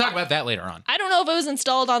 We'll talk about that later on. I don't know if it was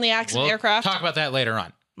installed on the accident We'll aircraft. talk about that later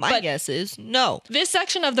on. My But- guess is no. This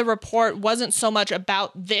section of the report wasn't so much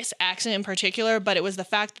about this accident in particular, but it was the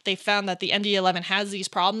fact that they found that the MD-11 has these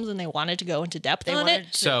problems and they wanted to go into depth They on wanted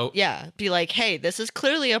it. to, So- be like, hey, this is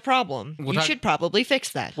clearly a problem. We'll You talk- should probably fix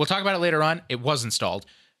that. We'll talk about it later on. It was installed.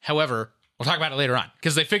 However, we'll talk about it later on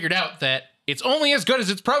because they figured out that it's only as good as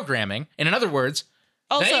its programming. And in other words,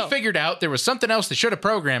 Also, they figured out there was something else they should have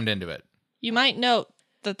programmed into it. you might note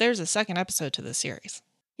that there's a second episode to this series.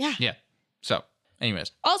 Yeah. So,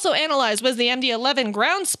 anyways. Also analyzed was the MD-11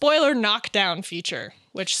 ground spoiler knockdown feature,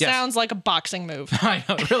 which Yes. sounds like a boxing move. I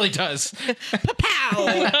know, it really does.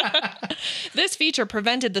 Pow! This feature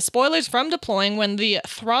prevented the spoilers from deploying when the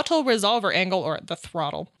throttle resolver angle, or the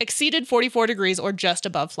throttle, exceeded 44 degrees or just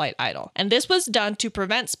above flight idle. And this was done to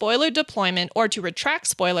prevent spoiler deployment or to retract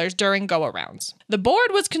spoilers during go-arounds. The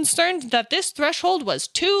board was concerned that this threshold was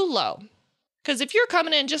too low. Because if you're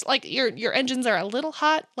coming in just like your engines are a little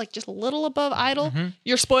hot, like just a little above idle,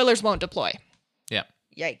 your spoilers won't deploy. Yeah.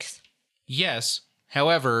 Yikes. Yes.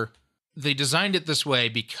 However, they designed it this way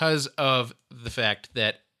because of the fact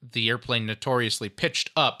that the airplane notoriously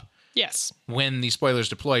pitched up Yes. when the spoilers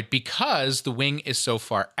deployed because the wing is so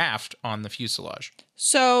far aft on the fuselage.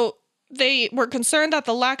 So they were concerned that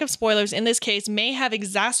the lack of spoilers in this case may have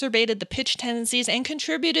exacerbated the pitch tendencies and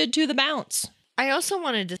contributed to the bounce. I also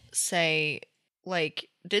wanted to say, like,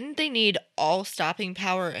 didn't they need all stopping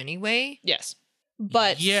power anyway? Yes.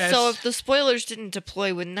 But Yes. So if the spoilers didn't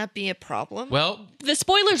deploy, wouldn't that be a problem? Well, the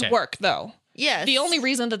spoilers Okay. work, though. yes. The only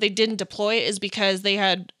reason that they didn't deploy is because they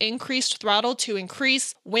had increased throttle to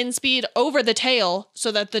increase wind speed over the tail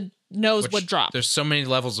so that the nose which- would drop. There's so many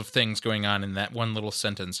levels of things going on in that one little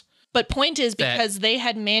sentence. But point is, That- because they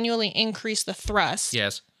had manually increased the thrust,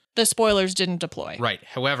 Yes. the spoilers didn't deploy. Right.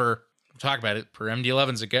 However, we'll talk about it. Per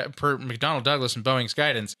MD-11's, per McDonnell Douglas and Boeing's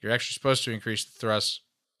guidance, you're actually supposed to increase the thrust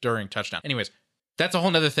during touchdown. Anyways, that's a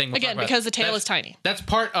whole nother thing. We'll Again, talk about. because the tail That's- is tiny. That's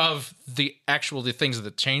part of the things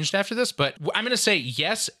that changed after this. But I'm going to say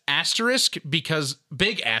yes, asterisk, because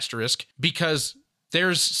big asterisk, because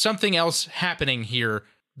there's something else happening here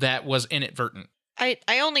that was inadvertent.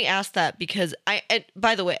 I only asked that because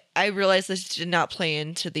by the way, I realized this did not play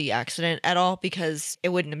into the accident at all because it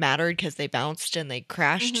wouldn't have mattered because they bounced and they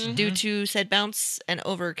crashed due to said bounce and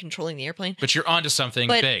over controlling the airplane. But you're onto something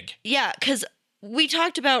big. Yeah, because we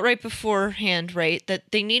talked about right beforehand, right,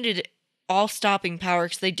 that they needed all stopping power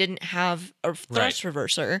because they didn't have a thrust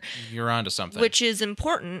reverser. You're onto something. Which is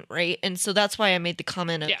important, right? And so that's why I made the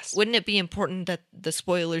comment of, wouldn't it be important that the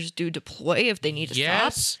spoilers do deploy if they need to stop?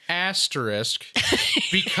 Yes, asterisk,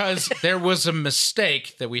 because there was a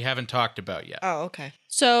mistake that we haven't talked about yet. Oh, okay.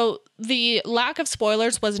 So the lack of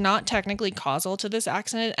spoilers was not technically causal to this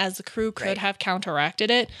accident, as the crew could have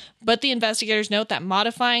counteracted it, but the investigators note that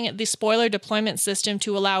modifying the spoiler deployment system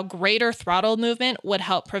to allow greater throttle movement would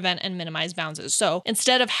help prevent and minimize bounces. So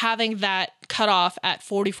instead of having that cut off at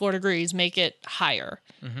 44 degrees, make it higher.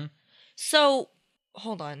 Mm-hmm. So,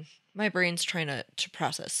 hold on. My brain's trying to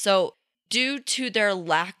process. So, due to their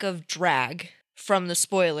lack of drag from the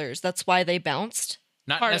spoilers, that's why they bounced?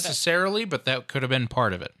 Not necessarily, but that could have been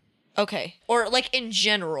part of it. Okay. Or like in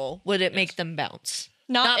general, would it make them bounce?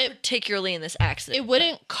 Not particularly in this accident. It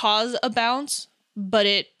wouldn't cause a bounce, but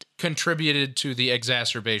it contributed to the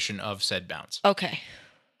exacerbation of said bounce. Okay.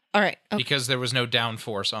 All right. Okay. Because there was no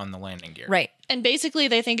downforce on the landing gear. Right. And basically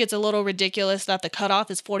they think it's a little ridiculous that the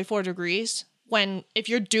cutoff is 44 degrees when if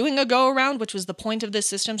you're doing a go around, which was the point of this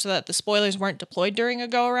system so that the spoilers weren't deployed during a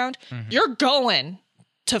go around, you're going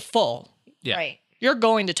to full. Yeah. Right. You're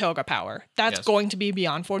going to toga power. That's going to be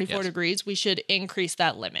beyond 44 degrees. We should increase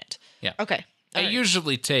that limit. Yeah. Okay. It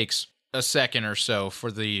usually takes a second or so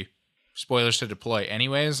for the spoilers to deploy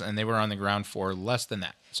anyways, and they were on the ground for less than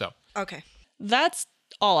that. So. Okay. That's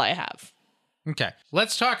all I have. Okay.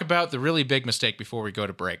 Let's talk about the really big mistake before we go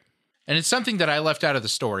to break. And it's something that I left out of the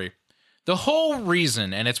story. The whole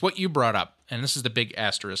reason, and it's what you brought up, and this is the big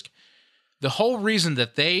asterisk, the whole reason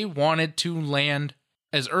that they wanted to land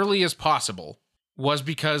as early as possible was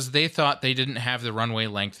because they thought they didn't have the runway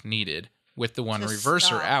length needed with the one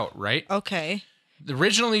reverser out, right? Okay.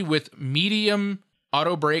 Originally, with medium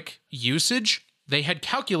auto brake usage, they had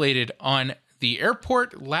calculated on the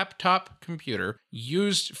airport laptop computer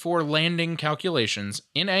used for landing calculations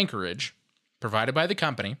in Anchorage, provided by the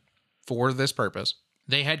company for this purpose.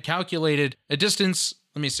 They had calculated a distance,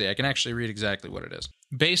 let me see, I can actually read exactly what it is.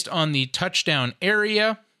 Based on the touchdown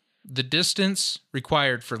area, the distance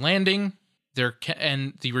required for landing,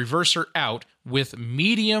 and the reverser out with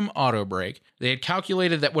medium auto brake, they had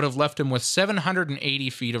calculated that would have left them with 780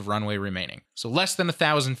 feet of runway remaining. So less than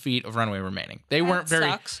 1,000 feet of runway remaining. They weren't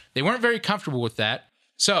very comfortable with that.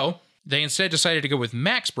 So they instead decided to go with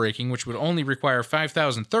max braking, which would only require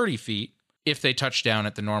 5,030 feet if they touched down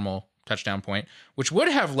at the normal touchdown point, which would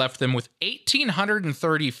have left them with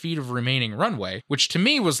 1,830 feet of remaining runway, which to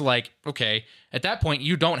me was like, okay, at that point,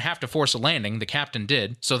 you don't have to force a landing. The captain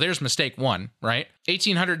did. So there's mistake one, right?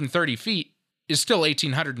 1,830 feet is still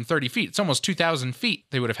 1,830 feet. It's almost 2,000 feet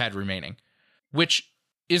they would have had remaining, which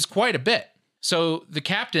is quite a bit. So the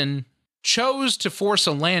captain chose to force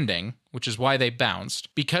a landing, which is why they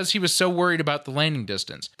bounced, because he was so worried about the landing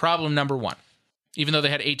distance. Problem number one. Even though they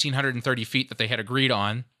had 1,830 feet that they had agreed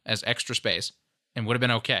on as extra space, and would have been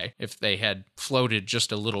okay if they had floated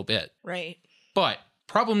just a little bit. Right. But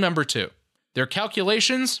problem number two, their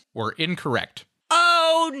calculations were incorrect.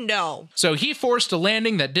 Oh, no. So he forced a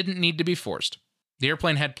landing that didn't need to be forced. The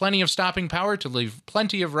airplane had plenty of stopping power to leave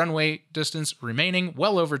plenty of runway distance remaining,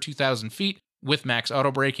 well over 2,000 feet with max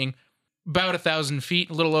auto braking, about 1,000 feet,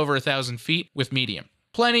 a little over 1,000 feet with medium.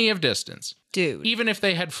 Plenty of distance. Dude. Even if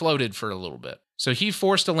they had floated for a little bit. So he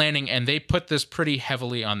forced a landing, and they put this pretty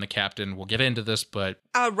heavily on the captain. We'll get into this, but...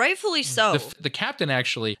 rightfully so. The captain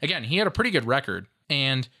actually, again, he had a pretty good record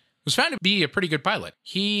and was found to be a pretty good pilot.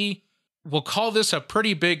 He will call this a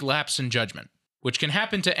pretty big lapse in judgment, which can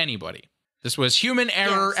happen to anybody. This was human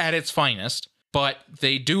error at its finest, but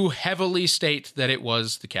they do heavily state that it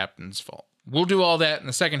was the captain's fault. We'll do all that in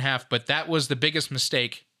the second half, but that was the biggest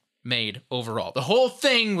mistake made overall. The whole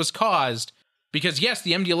thing was caused... because, yes,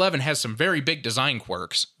 the MD-11 has some very big design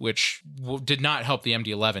quirks, which did not help the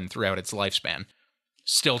MD-11 throughout its lifespan,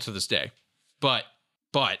 still to this day. But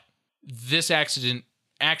this accident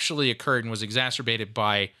actually occurred and was exacerbated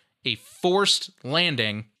by a forced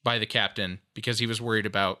landing by the captain because he was worried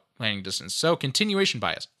about landing distance. So, continuation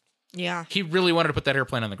bias. Yeah. He really wanted to put that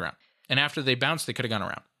airplane on the ground. And after they bounced, they could have gone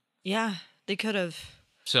around. Yeah, they could have.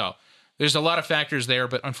 So... there's a lot of factors there,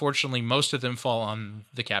 but unfortunately, most of them fall on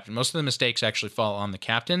the captain. Most of the mistakes actually fall on the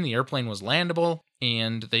captain. The airplane was landable,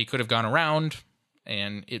 and they could have gone around,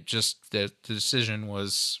 And it just, the decision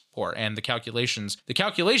was poor. And the calculations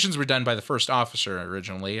were done by the first officer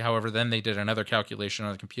originally. However, then they did another calculation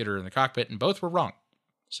on the computer in the cockpit, and both were wrong.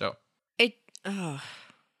 So. Oh,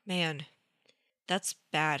 man. That's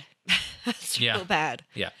bad. That's Yeah. real bad.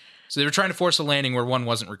 Yeah. So they were trying to force a landing where one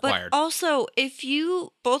wasn't required. But also, if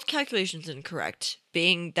both calculations incorrect,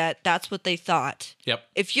 being that that's what they thought. Yep.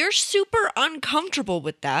 If you're super uncomfortable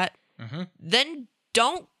with that, then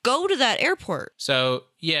don't go to that airport. So,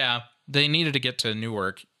 yeah, they needed to get to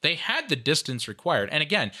Newark. They had the distance required. And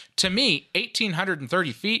again, to me,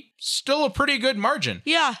 1,830 feet, still a pretty good margin.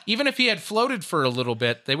 Yeah. Even if he had floated for a little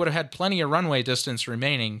bit, they would have had plenty of runway distance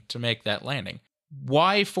remaining to make that landing.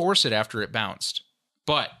 Why force it after it bounced?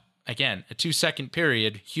 But, again, a 2-second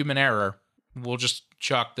period, human error, we'll just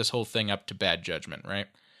chalk this whole thing up to bad judgment, right?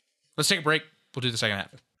 Let's take a break. We'll do the second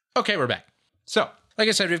half. Okay, we're back. So, like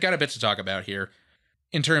I said, we've got a bit to talk about here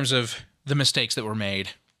in terms of the mistakes that were made,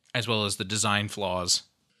 as well as the design flaws.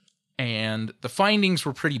 And the findings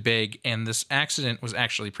were pretty big, and this accident was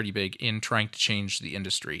actually pretty big in trying to change the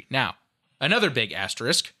industry. Now, another big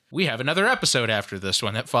asterisk, we have another episode after this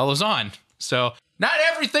one that follows on. So, not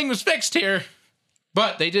everything was fixed here,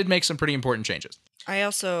 but they did make some pretty important changes. I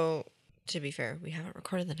also, to be fair, we haven't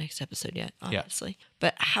recorded the next episode yet, obviously. Yeah.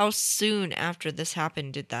 But how soon after this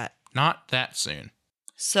happened did that? Not that soon.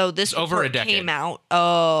 So this over a report decade. Came out.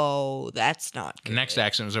 Oh, that's not good. The next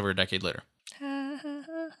accident was over a decade later. I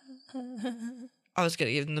was going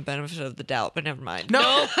to give them the benefit of the doubt, but never mind.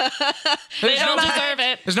 No. They don't deserve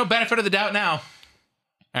it. There's no benefit of the doubt now.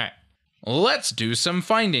 All right. Let's do some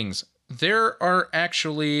findings. There are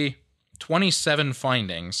actually 27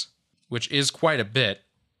 findings, which is quite a bit.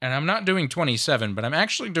 And I'm not doing 27, but I'm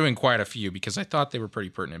actually doing quite a few because I thought they were pretty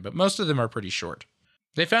pertinent, but most of them are pretty short.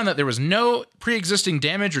 They found that there was no pre-existing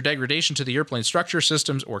damage or degradation to the airplane structure,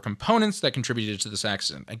 systems, or components that contributed to this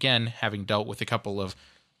accident. Again, having dealt with a couple of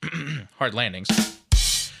hard landings.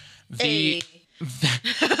 Hey.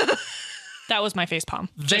 That was my facepalm,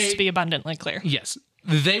 just to be abundantly clear. Yes.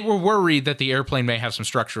 They were worried that the airplane may have some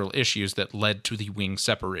structural issues that led to the wing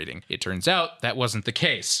separating. It turns out that wasn't the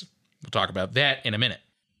case. We'll talk about that in a minute.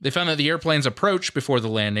 They found that the airplane's approach before the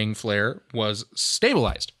landing flare was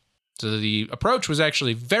stabilized. So the approach was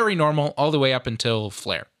actually very normal all the way up until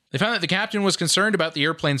flare. They found that the captain was concerned about the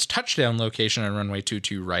airplane's touchdown location on runway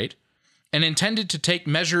 22 right and intended to take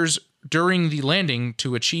measures during the landing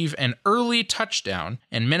to achieve an early touchdown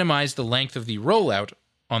and minimize the length of the rollout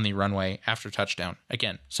on the runway after touchdown.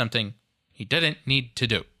 Again, something he didn't need to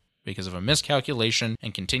do because of a miscalculation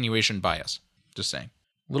and continuation bias. Just saying.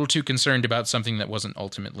 A little too concerned about something that wasn't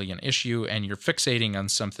ultimately an issue, and you're fixating on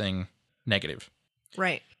something negative.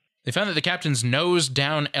 Right. They found that the captain's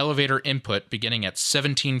nose-down elevator input beginning at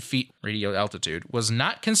 17 feet radio altitude was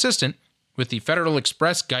not consistent with the Federal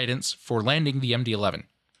Express guidance for landing the MD-11.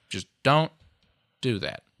 Just don't do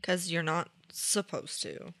that. Because you're not supposed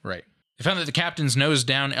to. Right. They found that the captain's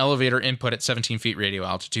nose-down elevator input at 17 feet radio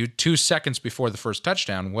altitude 2 seconds before the first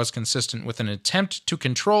touchdown was consistent with an attempt to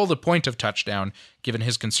control the point of touchdown given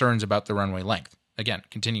his concerns about the runway length. Again,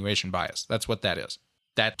 continuation bias. That's what that is.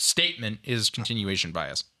 That statement is continuation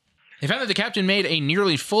bias. They found that the captain made a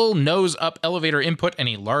nearly full nose-up elevator input and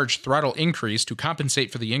a large throttle increase to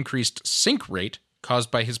compensate for the increased sink rate caused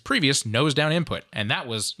by his previous nose-down input. And that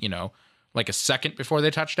was, like a second before they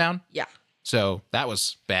touched down. Yeah. So that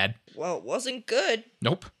was bad. Well, it wasn't good.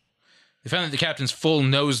 Nope. They found that the captain's full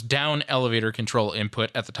nose-down elevator control input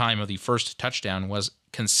at the time of the first touchdown was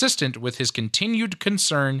consistent with his continued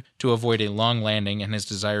concern to avoid a long landing and his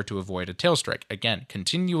desire to avoid a tail strike. Again,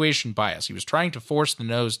 continuation bias. He was trying to force the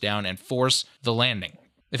nose down and force the landing.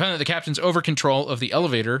 They found that the captain's over-control of the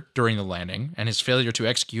elevator during the landing and his failure to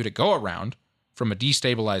execute a go-around from a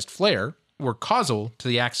destabilized flare were causal to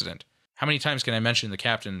the accident. How many times can I mention the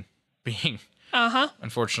captain being,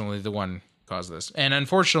 unfortunately, the one caused this? And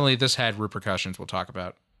unfortunately, this had repercussions we'll talk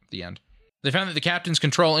about at the end. They found that the captain's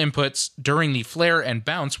control inputs during the flare and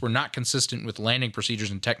bounce were not consistent with landing procedures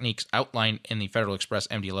and techniques outlined in the Federal Express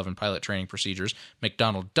MD-11 pilot training procedures,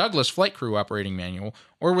 McDonnell Douglas flight crew operating manual,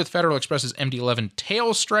 or with Federal Express's MD-11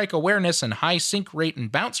 tail strike awareness and high sink rate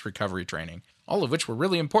and bounce recovery training, all of which were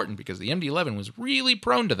really important because the MD-11 was really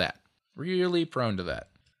prone to that. Really prone to that.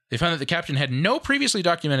 They found that the captain had no previously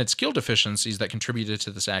documented skill deficiencies that contributed to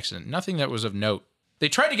this accident, nothing that was of note. They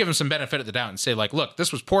tried to give him some benefit of the doubt and say, look,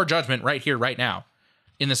 this was poor judgment right here, right now,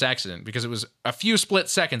 in this accident, because it was a few split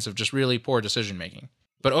seconds of just really poor decision-making.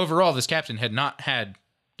 But overall, this captain had not had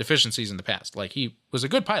deficiencies in the past. He was a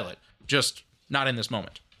good pilot, just not in this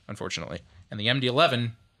moment, unfortunately. And the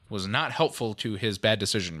MD-11 was not helpful to his bad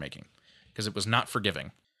decision-making, because it was not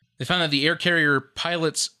forgiving. They found that the air carrier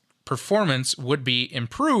pilot's performance would be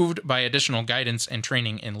improved by additional guidance and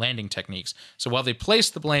training in landing techniques. So while they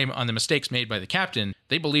placed the blame on the mistakes made by the captain,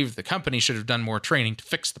 they believed the company should have done more training to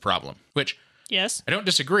fix the problem, which Yes. I don't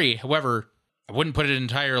disagree. However, I wouldn't put it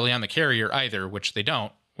entirely on the carrier either, which they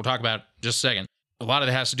don't. We'll talk about in just a second. A lot of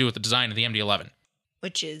it has to do with the design of the MD-11.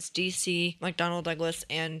 Which is DC, McDonnell Douglas,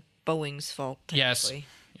 and Boeing's fault, technically.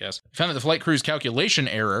 Yes. We found that the flight crew's calculation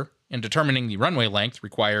error in determining the runway length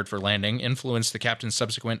required for landing influenced the captain's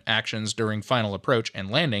subsequent actions during final approach and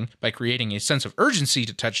landing by creating a sense of urgency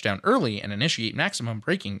to touch down early and initiate maximum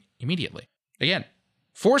braking immediately. Again,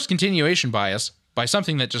 forced continuation bias by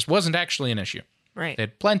something that just wasn't actually an issue. Right. They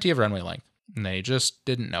had plenty of runway length, and they just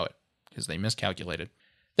didn't know it because they miscalculated.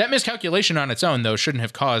 That miscalculation on its own, though, shouldn't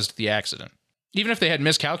have caused the accident. Even if they had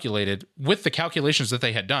miscalculated, with the calculations that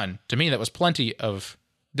they had done, to me that was plenty of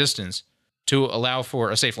distance to allow for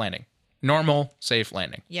a safe landing. Normal, safe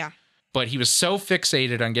landing. Yeah. But he was so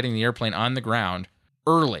fixated on getting the airplane on the ground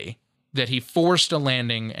early that he forced a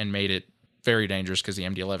landing and made it very dangerous because the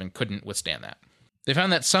MD-11 couldn't withstand that. They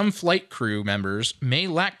found that some flight crew members may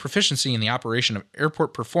lack proficiency in the operation of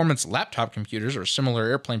airport performance laptop computers or similar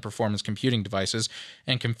airplane performance computing devices,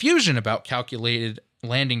 and confusion about calculated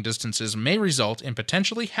landing distances may result in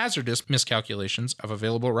potentially hazardous miscalculations of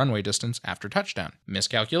available runway distance after touchdown.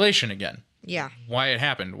 Miscalculation again. Yeah. Why it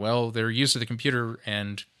happened? Well, their use of the computer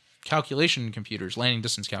and calculation computers, landing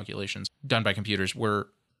distance calculations done by computers were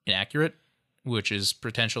inaccurate, which is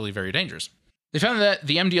potentially very dangerous. They found that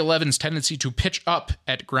the MD-11's tendency to pitch up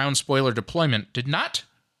at ground spoiler deployment did not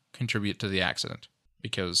contribute to the accident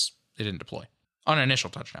because it didn't deploy on initial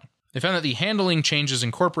touchdown. They found that the handling changes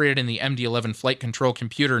incorporated in the MD-11 Flight Control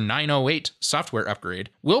Computer 908 software upgrade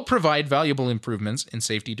will provide valuable improvements in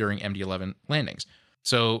safety during MD-11 landings.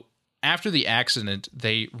 So after the accident,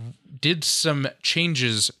 they did some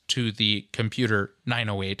changes to the computer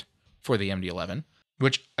 908 for the MD-11,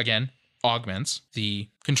 which, again, augments the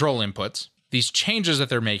control inputs. These changes that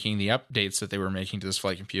they're making, the updates that they were making to this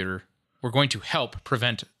flight computer, were going to help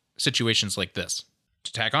prevent situations like this.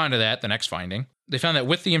 To tack on to that, the next finding, they found that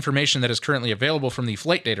with the information that is currently available from the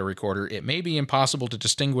flight data recorder, it may be impossible to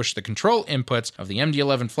distinguish the control inputs of the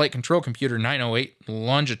MD-11 Flight Control Computer 908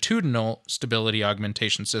 longitudinal stability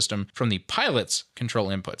augmentation system from the pilot's control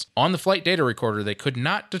inputs. On the flight data recorder, they could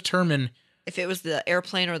not determine if it was the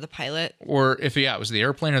airplane or the pilot. Or if, it was the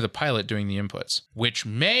airplane or the pilot doing the inputs, which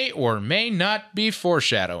may or may not be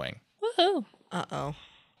foreshadowing. Woohoo. Uh-oh.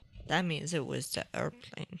 That means it was the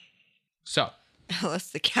airplane. So, unless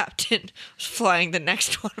the captain was flying the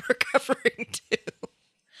next one we're covering too.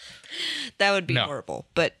 That would be horrible.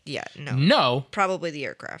 But yeah, no. No. Probably the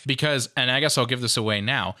aircraft. Because, and I guess I'll give this away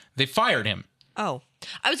now, they fired him. Oh.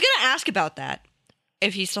 I was going to ask about that,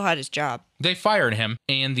 if he still had his job. They fired him,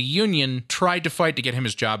 and the union tried to fight to get him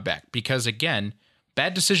his job back. Because, again,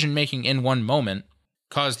 bad decision-making in one moment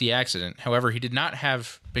caused the accident. However, he did not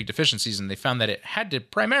have big deficiencies, and they found that it had to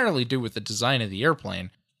primarily do with the design of the airplane,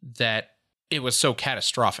 that it was so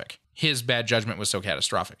catastrophic. His bad judgment was so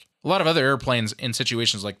catastrophic. A lot of other airplanes in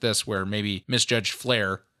situations like this where maybe misjudged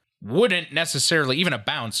flare wouldn't necessarily, even a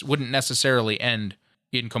bounce, wouldn't necessarily end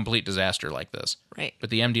in complete disaster like this. Right. But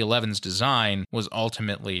the MD-11's design was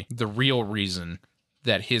ultimately the real reason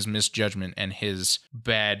that his misjudgment and his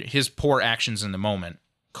poor actions in the moment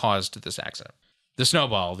caused this accident. The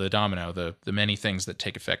snowball, the domino, the many things that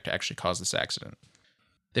take effect to actually cause this accident.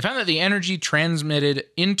 They found that the energy transmitted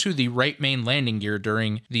into the right main landing gear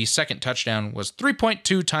during the second touchdown was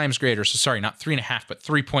 3.2 times greater. So sorry, not 3.5, but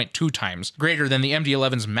 3.2 times greater than the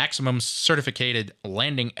MD-11's maximum certificated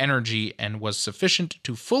landing energy, and was sufficient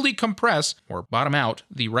to fully compress or bottom out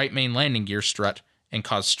the right main landing gear strut and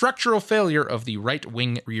cause structural failure of the right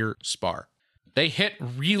wing rear spar. They hit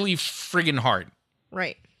really friggin' hard.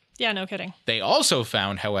 Right. Yeah, no kidding. They also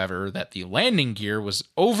found, however, that the landing gear was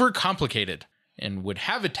overcomplicated and would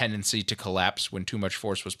have a tendency to collapse when too much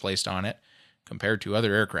force was placed on it compared to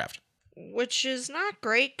other aircraft. Which is not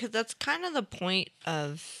great, because that's kind of the point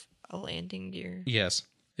of a landing gear. Yes.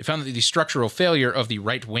 They found that the structural failure of the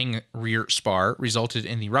right wing rear spar resulted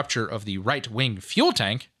in the rupture of the right wing fuel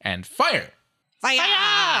tank and fire. Fire!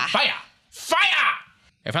 Fire! Fire!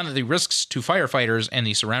 I found that the risks to firefighters and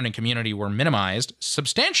the surrounding community were minimized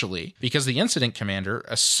substantially because the incident commander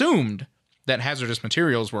assumed that hazardous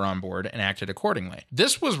materials were on board and acted accordingly.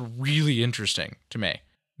 This was really interesting to me.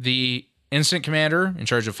 The incident commander in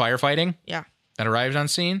charge of firefighting that arrived on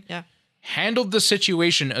scene handled the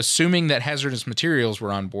situation assuming that hazardous materials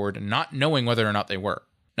were on board and not knowing whether or not they were.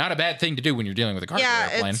 Not a bad thing to do when you're dealing with a cargo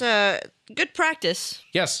airplane. Yeah, it's a good practice.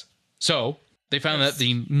 Yes. So, They found that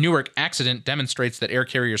the Newark accident demonstrates that air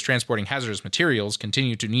carriers transporting hazardous materials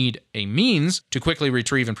continue to need a means to quickly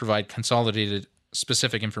retrieve and provide consolidated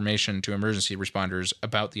specific information to emergency responders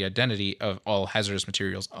about the identity of all hazardous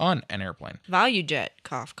materials on an airplane. Value jet,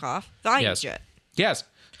 cough, cough. Value jet. Yes.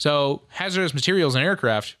 So hazardous materials in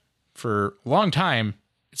aircraft for a long time,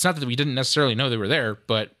 it's not that we didn't necessarily know they were there,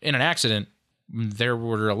 but in an accident, there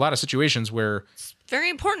were a lot of situations where... It's very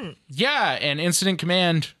important. Yeah, and incident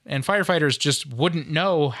command and firefighters just wouldn't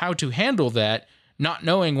know how to handle that, not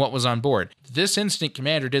knowing what was on board. This incident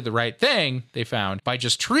commander did the right thing, they found, by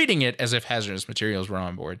just treating it as if hazardous materials were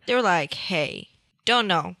on board. They were like, hey, don't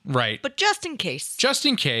know. Right. But just in case. Just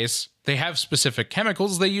in case, they have specific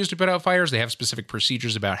chemicals they use to put out fires. They have specific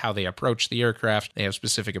procedures about how they approach the aircraft. They have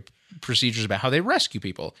specific procedures about how they rescue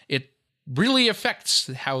people. It really affects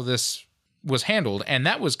how this was handled, and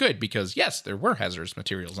that was good because, yes, there were hazardous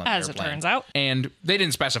materials on the airplane. As it turns out. And they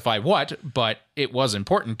didn't specify what, but it was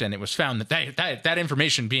important, and it was found that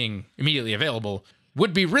information being immediately available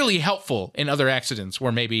would be really helpful in other accidents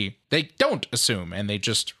where maybe they don't assume and they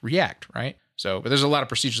just react, right? So, but there's a lot of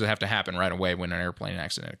procedures that have to happen right away when an airplane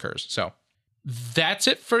accident occurs. So that's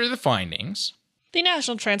it for the findings. The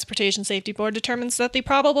National Transportation Safety Board determines that the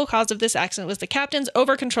probable cause of this accident was the captain's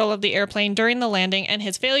over-control of the airplane during the landing and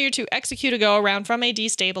his failure to execute a go-around from a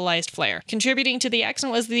destabilized flare. Contributing to the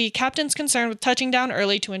accident was the captain's concern with touching down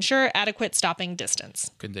early to ensure adequate stopping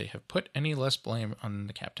distance. Could they have put any less blame on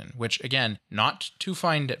the captain? Which, again, not to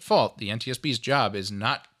find at fault. The NTSB's job is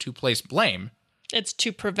not to place blame. It's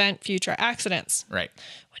to prevent future accidents. Right.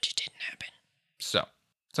 Which didn't happen. So,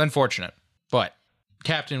 it's unfortunate, but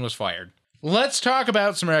captain was fired. Let's talk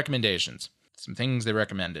about some recommendations, some things they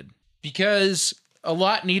recommended. Because a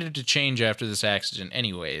lot needed to change after this accident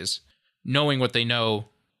anyways, knowing what they know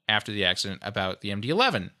after the accident about the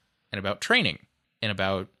MD-11 and about training and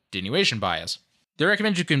about attenuation bias. They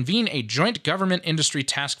recommend you convene a joint government industry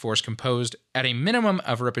task force composed at a minimum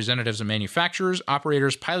of representatives of manufacturers,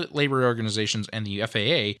 operators, pilot labor organizations, and the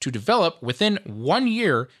FAA to develop within 1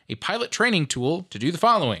 year a pilot training tool to do the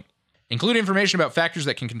following. Include information about factors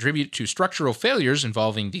that can contribute to structural failures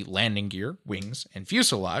involving the landing gear, wings, and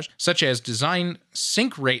fuselage, such as design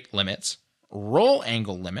sink rate limits, roll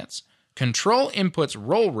angle limits, control inputs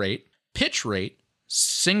roll rate, pitch rate,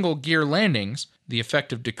 single gear landings, the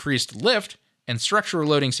effect of decreased lift, and structural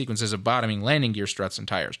loading sequences of bottoming landing gear struts and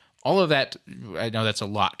tires. All of that, I know that's a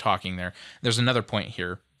lot talking there. There's another point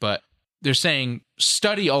here, but they're saying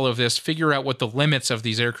study all of this, figure out what the limits of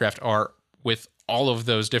these aircraft are with all of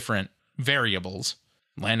those different variables,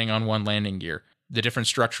 landing on one landing gear, the different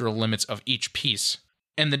structural limits of each piece,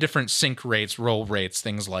 and the different sink rates, roll rates,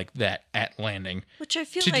 things like that at landing. Which I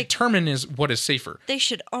feel to like determine what is safer. They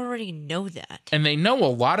should already know that. And they know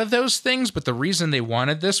a lot of those things, but the reason they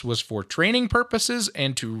wanted this was for training purposes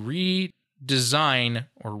and to redesign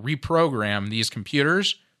or reprogram these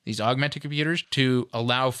computers, these augmented computers, to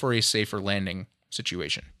allow for a safer landing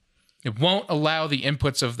situation. It won't allow the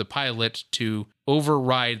inputs of the pilot to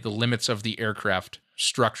override the limits of the aircraft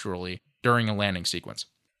structurally during a landing sequence.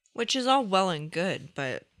 Which is all well and good,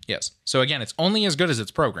 but... Yes. So again, it's only as good as its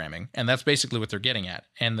programming, and that's basically what they're getting at.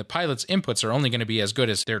 And the pilot's inputs are only going to be as good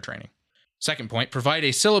as their training. Second point, provide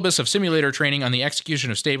a syllabus of simulator training on the execution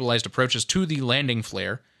of stabilized approaches to the landing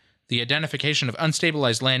flare, the identification of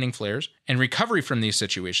unstabilized landing flares, and recovery from these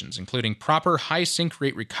situations, including proper high sink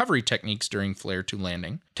rate recovery techniques during flare to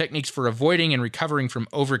landing, techniques for avoiding and recovering from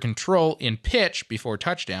over-control in pitch before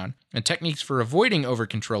touchdown, and techniques for avoiding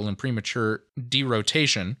over-control and premature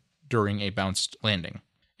derotation during a bounced landing,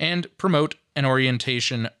 and promote an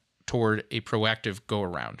orientation toward a proactive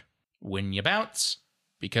go-around. When you bounce,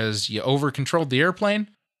 because you over-controlled the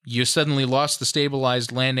airplane, you suddenly lost the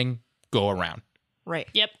stabilized landing, go around. Right.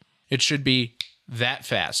 Yep. It should be that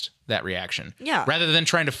fast, that reaction. Yeah. Rather than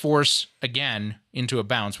trying to force again into a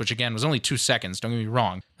bounce, which again was only 2 seconds, don't get me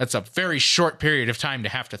wrong. That's a very short period of time to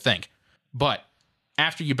have to think. But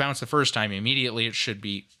after you bounce the first time, immediately it should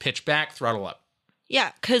be pitch back, throttle up.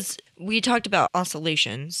 Yeah, because we talked about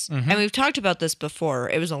oscillations, and we've talked about this before.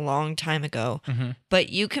 It was a long time ago.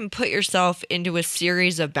 But you can put yourself into a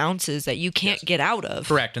series of bounces that you can't get out of.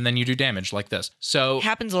 Correct, and then you do damage like this. So It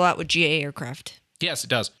happens a lot with GA aircraft. yes, it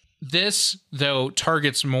does. This, though,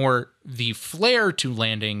 targets more the flare to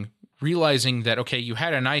landing, realizing that, okay, you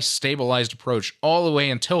had a nice stabilized approach all the way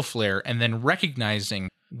until flare, and then recognizing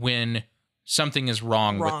when something is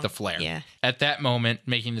wrong with the flare. Yeah. At that moment,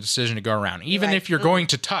 making the decision to go around. Even Right. if you're going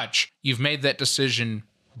to touch, you've made that decision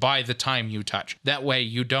by the time you touch. That way,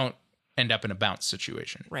 you don't end up in a bounce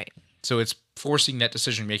situation. Right. So it's forcing that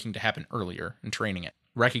decision making to happen earlier and training it,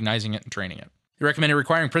 recognizing it and training it. They recommended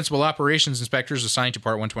requiring principal operations inspectors assigned to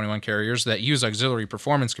Part 121 carriers that use auxiliary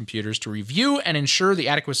performance computers to review and ensure the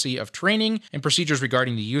adequacy of training and procedures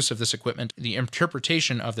regarding the use of this equipment, the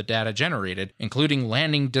interpretation of the data generated, including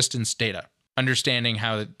landing distance data. Understanding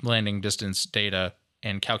how the landing distance data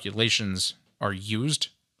and calculations are used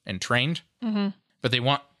and trained. Mm-hmm. But they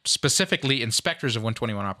want specifically inspectors of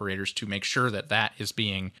 121 operators to make sure that that is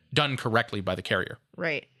being done correctly by the carrier.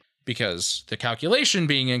 Right. Because the calculation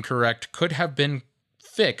being incorrect could have been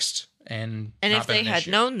fixed and if they had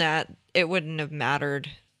known that, it wouldn't have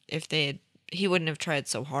mattered if he wouldn't have tried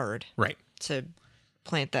so hard. Right. To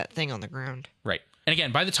plant that thing on the ground. Right. And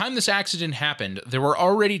again, by the time this accident happened, there were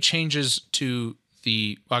already changes to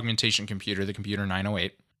the augmentation computer, the computer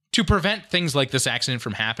 908, to prevent things like this accident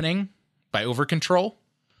from happening by overcontrol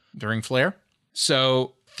during flare.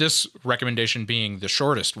 So this recommendation, being the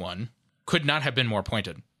shortest one, could not have been more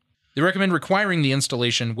pointed. They recommend requiring the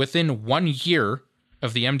installation within 1 year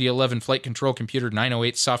of the MD-11 Flight Control Computer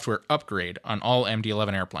 908 software upgrade on all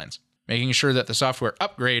MD-11 airplanes, making sure that the software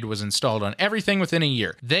upgrade was installed on everything within a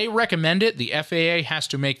year. They recommend it. The FAA has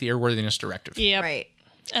to make the airworthiness directive. Yep. Right.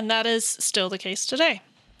 And that is still the case today.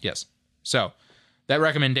 Yes. So that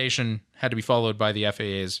recommendation had to be followed by the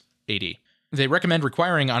FAA's AD. They recommend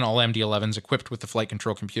requiring on all MD-11s equipped with the Flight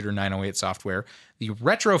Control Computer 908 software the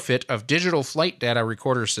retrofit of digital flight data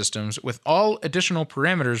recorder systems with all additional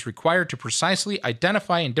parameters required to precisely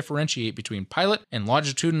identify and differentiate between pilot and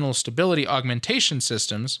longitudinal stability augmentation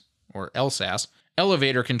systems, or LSAS,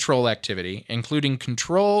 elevator control activity, including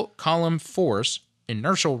control column force,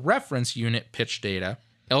 inertial reference unit pitch data,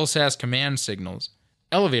 LSAS command signals,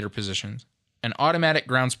 elevator positions, and automatic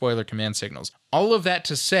ground spoiler command signals. All of that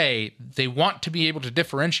to say, they want to be able to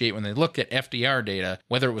differentiate when they look at FDR data,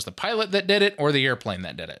 whether it was the pilot that did it or the airplane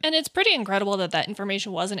that did it. And it's pretty incredible that that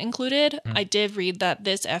information wasn't included. I did read that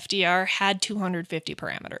this FDR had 250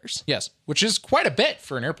 parameters. Yes, which is quite a bit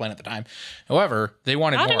for an airplane at the time. However, they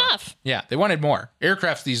wanted Not more. enough. Yeah, they wanted more.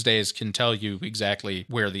 Aircraft these days can tell you exactly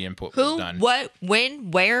where the input was done. Who, what,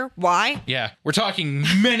 when, where, why? Yeah, we're talking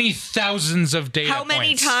many thousands of data How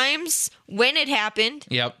many points. times? When it happened?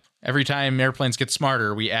 Yep. Every time airplanes get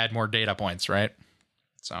smarter, we add more data points, right?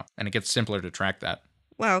 So, and it gets simpler to track that.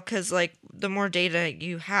 Well, because, like, the more data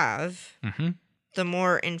you have, the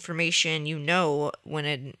more information you know when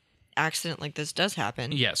an accident like this does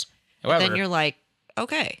happen. Yes. However, Then you're like,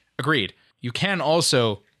 okay. agreed. You can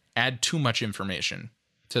also add too much information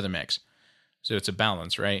to the mix. So it's a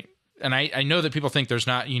balance, right? And I know that people think there's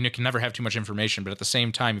not, you can never have too much information, but at the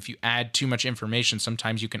same time, if you add too much information,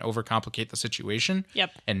 sometimes you can overcomplicate the situation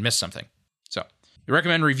and miss something. So we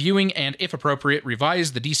recommend reviewing and, if appropriate,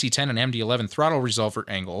 revise the DC-10 and MD-11 throttle resolver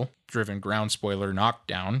angle driven ground spoiler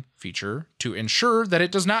knockdown feature to ensure that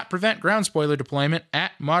it does not prevent ground spoiler deployment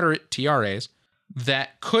at moderate TRAs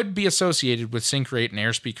that could be associated with sync rate and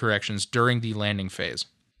airspeed corrections during the landing phase.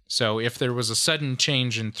 So if there was a sudden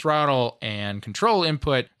change in throttle and control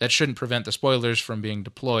input, that shouldn't prevent the spoilers from being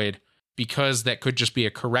deployed, because that could just be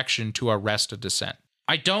a correction to arrest a descent.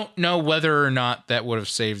 I don't know whether or not that would have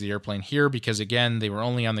saved the airplane here, because again, they were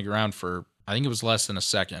only on the ground for, I think it was less than a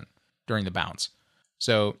second during the bounce.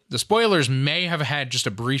 So the spoilers may have had just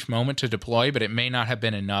a brief moment to deploy, but it may not have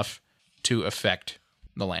been enough to affect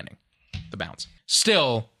the landing, the bounce.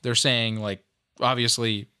 Still, they're saying, like,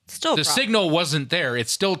 obviously, Still the signal wasn't there. It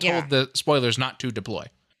still told the spoilers not to deploy.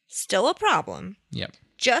 Still a problem. Yep.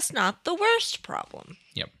 Just not the worst problem.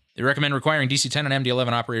 Yep. They recommend requiring DC-10 and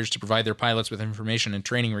MD-11 operators to provide their pilots with information and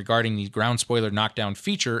training regarding the ground spoiler knockdown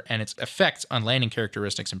feature and its effects on landing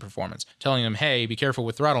characteristics and performance. Telling them, hey, be careful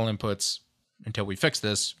with throttle inputs until we fix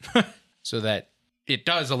this, so that it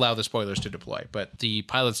does allow the spoilers to deploy. But the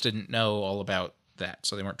pilots didn't know all about that,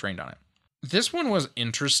 so they weren't trained on it. This one was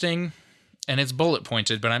interesting, and it's bullet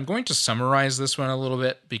pointed, but I'm going to summarize this one a little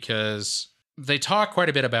bit because they talk quite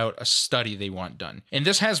a bit about a study they want done. And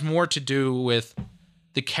this has more to do with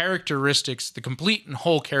the characteristics, the complete and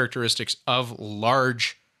whole characteristics of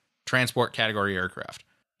large transport category aircraft.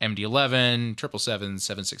 MD-11, 777s,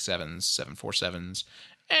 767s, 747s,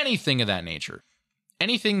 anything of that nature.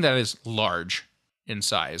 Anything that is large in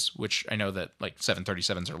size, which I know that like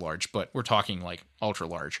 737s are large, but we're talking like ultra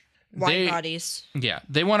large. Wide bodies. Yeah.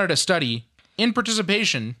 They wanted a study in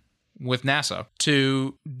participation with NASA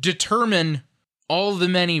to determine all the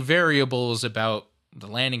many variables about the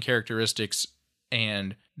landing characteristics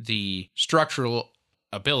and the structural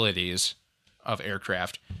abilities of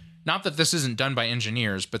aircraft. Not that this isn't done by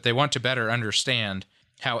engineers, but they want to better understand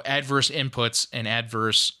how adverse inputs and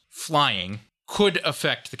adverse flying could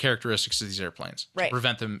affect the characteristics of these airplanes. Right.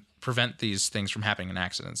 To prevent these things from happening in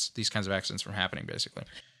accidents, these kinds of accidents from happening, basically.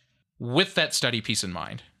 with that study piece in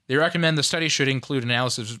mind, they recommend the study should include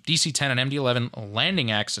analysis of DC-10 and MD-11 landing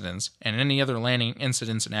accidents and any other landing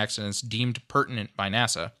incidents and accidents deemed pertinent by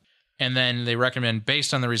NASA. And then they recommend,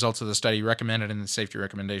 based on the results of the study recommended in the safety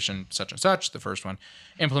recommendation such and such, the first one,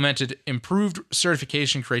 implemented improved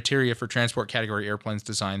certification criteria for transport category airplanes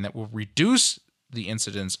design that will reduce the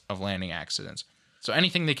incidence of landing accidents. So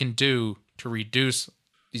anything they can do to reduce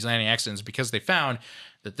these landing accidents, because they found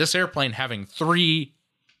that this airplane having 3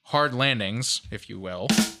 hard landings, if you will,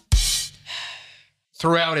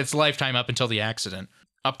 throughout its lifetime up until the accident,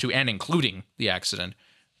 up to and including the accident,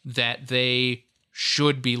 that they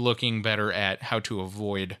should be looking better at how to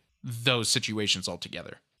avoid those situations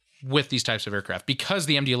altogether with these types of aircraft, because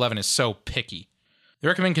the MD-11 is so picky. They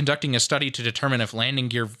recommend conducting a study to determine if landing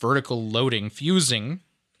gear vertical loading fusing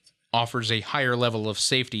offers a higher level of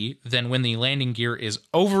safety than when the landing gear is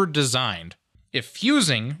over-designed. If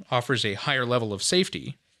fusing offers a higher level of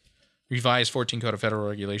safety, revise 14 Code of Federal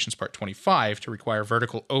Regulations Part 25 to require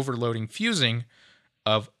vertical overloading fusing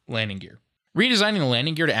of landing gear. Redesigning the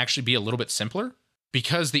landing gear to actually be a little bit simpler,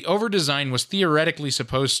 because the over-design was theoretically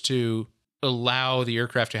supposed to allow the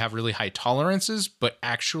aircraft to have really high tolerances, but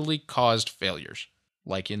actually caused failures,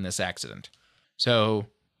 like in this accident. So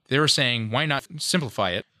they were saying, why not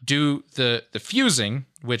simplify it? Do the fusing,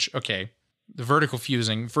 which, okay, the vertical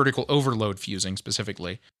fusing, vertical overload fusing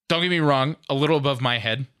specifically. Don't get me wrong, a little above my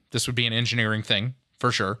head. This would be an engineering thing,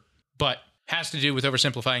 for sure. But has to do with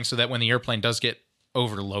oversimplifying so that when the airplane does get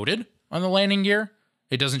overloaded on the landing gear,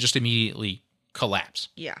 it doesn't just immediately collapse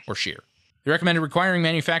or shear. They recommended requiring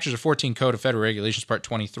manufacturers of 14 Code of Federal Regulations Part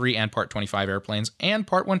 23 and Part 25 airplanes and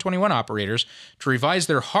Part 121 operators to revise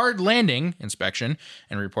their hard landing inspection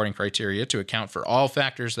and reporting criteria to account for all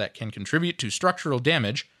factors that can contribute to structural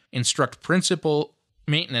damage, instruct principal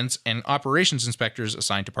maintenance and operations inspectors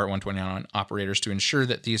assigned to Part 121 operators to ensure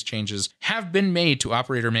that these changes have been made to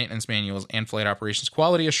operator maintenance manuals and flight operations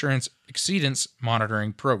quality assurance exceedance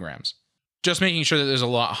monitoring programs. Just making sure that there's a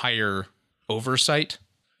lot higher oversight,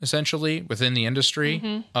 essentially, within the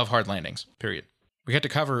industry of hard landings, period. We had to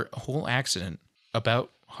cover a whole accident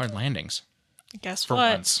about hard landings. Guess for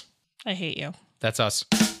what? Once. I hate you. That's us.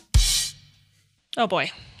 Oh,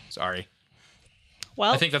 boy. Sorry.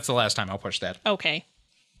 Well, I think that's the last time I'll push that. Okay.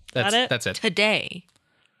 That's it. Today.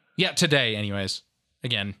 Yeah, today, anyways.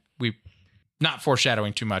 Again, we not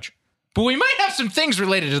foreshadowing too much. But we might have some things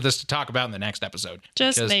related to this to talk about in the next episode.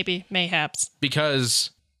 Just maybe, mayhaps. Because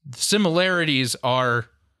the similarities are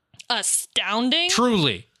astounding.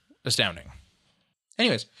 Truly astounding.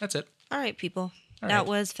 Anyways, that's it. All right, people. All that right.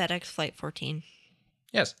 was FedEx Flight 14.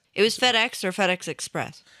 Yes. It was FedEx or FedEx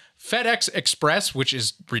Express? FedEx Express, which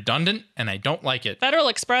is redundant, and I don't like it. Federal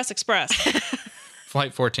Express.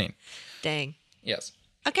 Flight 14. Dang. Yes.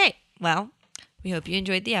 Okay. Well, we hope you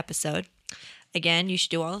enjoyed the episode. Again, you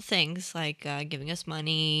should do all the things like giving us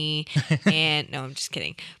money and no, I'm just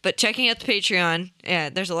kidding. But checking out the Patreon, yeah,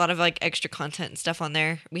 there's a lot of like extra content and stuff on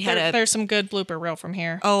there. We had There's some good blooper reel from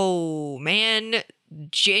here. Oh man,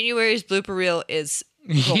 January's blooper reel is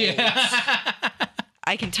gold. Yeah.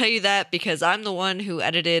 I can tell you that because I'm the one who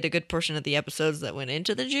edited a good portion of the episodes that went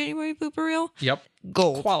into the January blooper reel. Yep.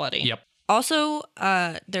 Gold quality. Yep. Also,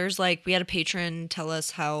 there's like, we had a patron tell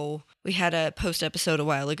us how we had a post episode a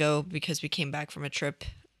while ago because we came back from a trip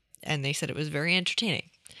and they said it was very entertaining.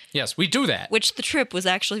 Yes, we do that. Which the trip was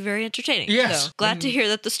actually very entertaining. Yes. So glad to hear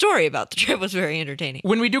that the story about the trip was very entertaining.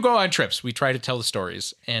 When we do go on trips, we try to tell the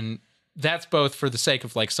stories. And that's both for the sake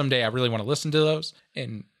of like someday I really want to listen to those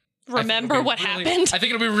and remember what happened. I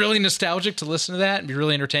think it'll be really nostalgic to listen to that and be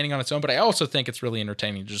really entertaining on its own. But I also think it's really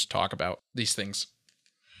entertaining to just talk about these things.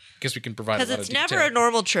 Because we can provide a lot of Because it's detail. never a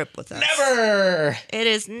normal trip with us. Never! It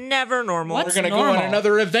is never normal. What's We're going to go on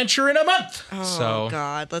another adventure in a month. Oh,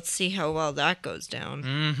 God. Let's see how well that goes down.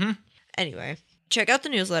 Mm-hmm. Anyway, check out the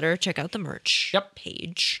newsletter. Check out the merch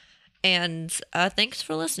page. And thanks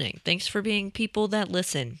for listening. Thanks for being people that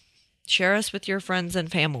listen. Share us with your friends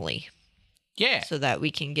and family. Yeah. So that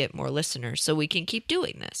we can get more listeners. So we can keep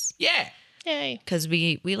doing this. Yeah. Yay. Because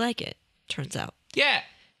we like it, turns out. Yeah.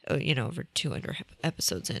 Oh, over 200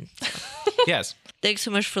 episodes in. Yes. Thanks so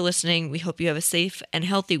much for listening. We hope you have a safe and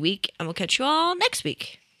healthy week, and we'll catch you all next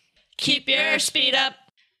week. Keep your speed up.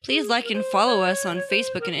 Please like and follow us on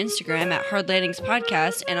Facebook and Instagram at Hard Landings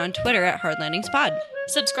Podcast and on Twitter at Hard Landings Pod.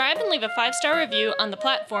 Subscribe and leave a 5-star review on the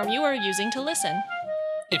platform you are using to listen.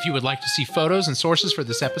 If you would like to see photos and sources for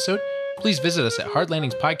this episode, please visit us at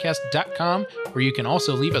hardlandingspodcast.com, where you can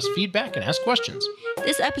also leave us feedback and ask questions.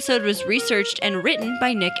 This episode was researched and written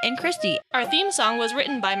by Nick and Christy. Our theme song was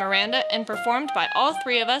written by Miranda and performed by all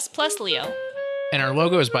 3 of us plus Leo. And our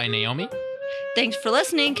logo is by Naomi. Thanks for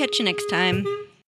listening. Catch you next time.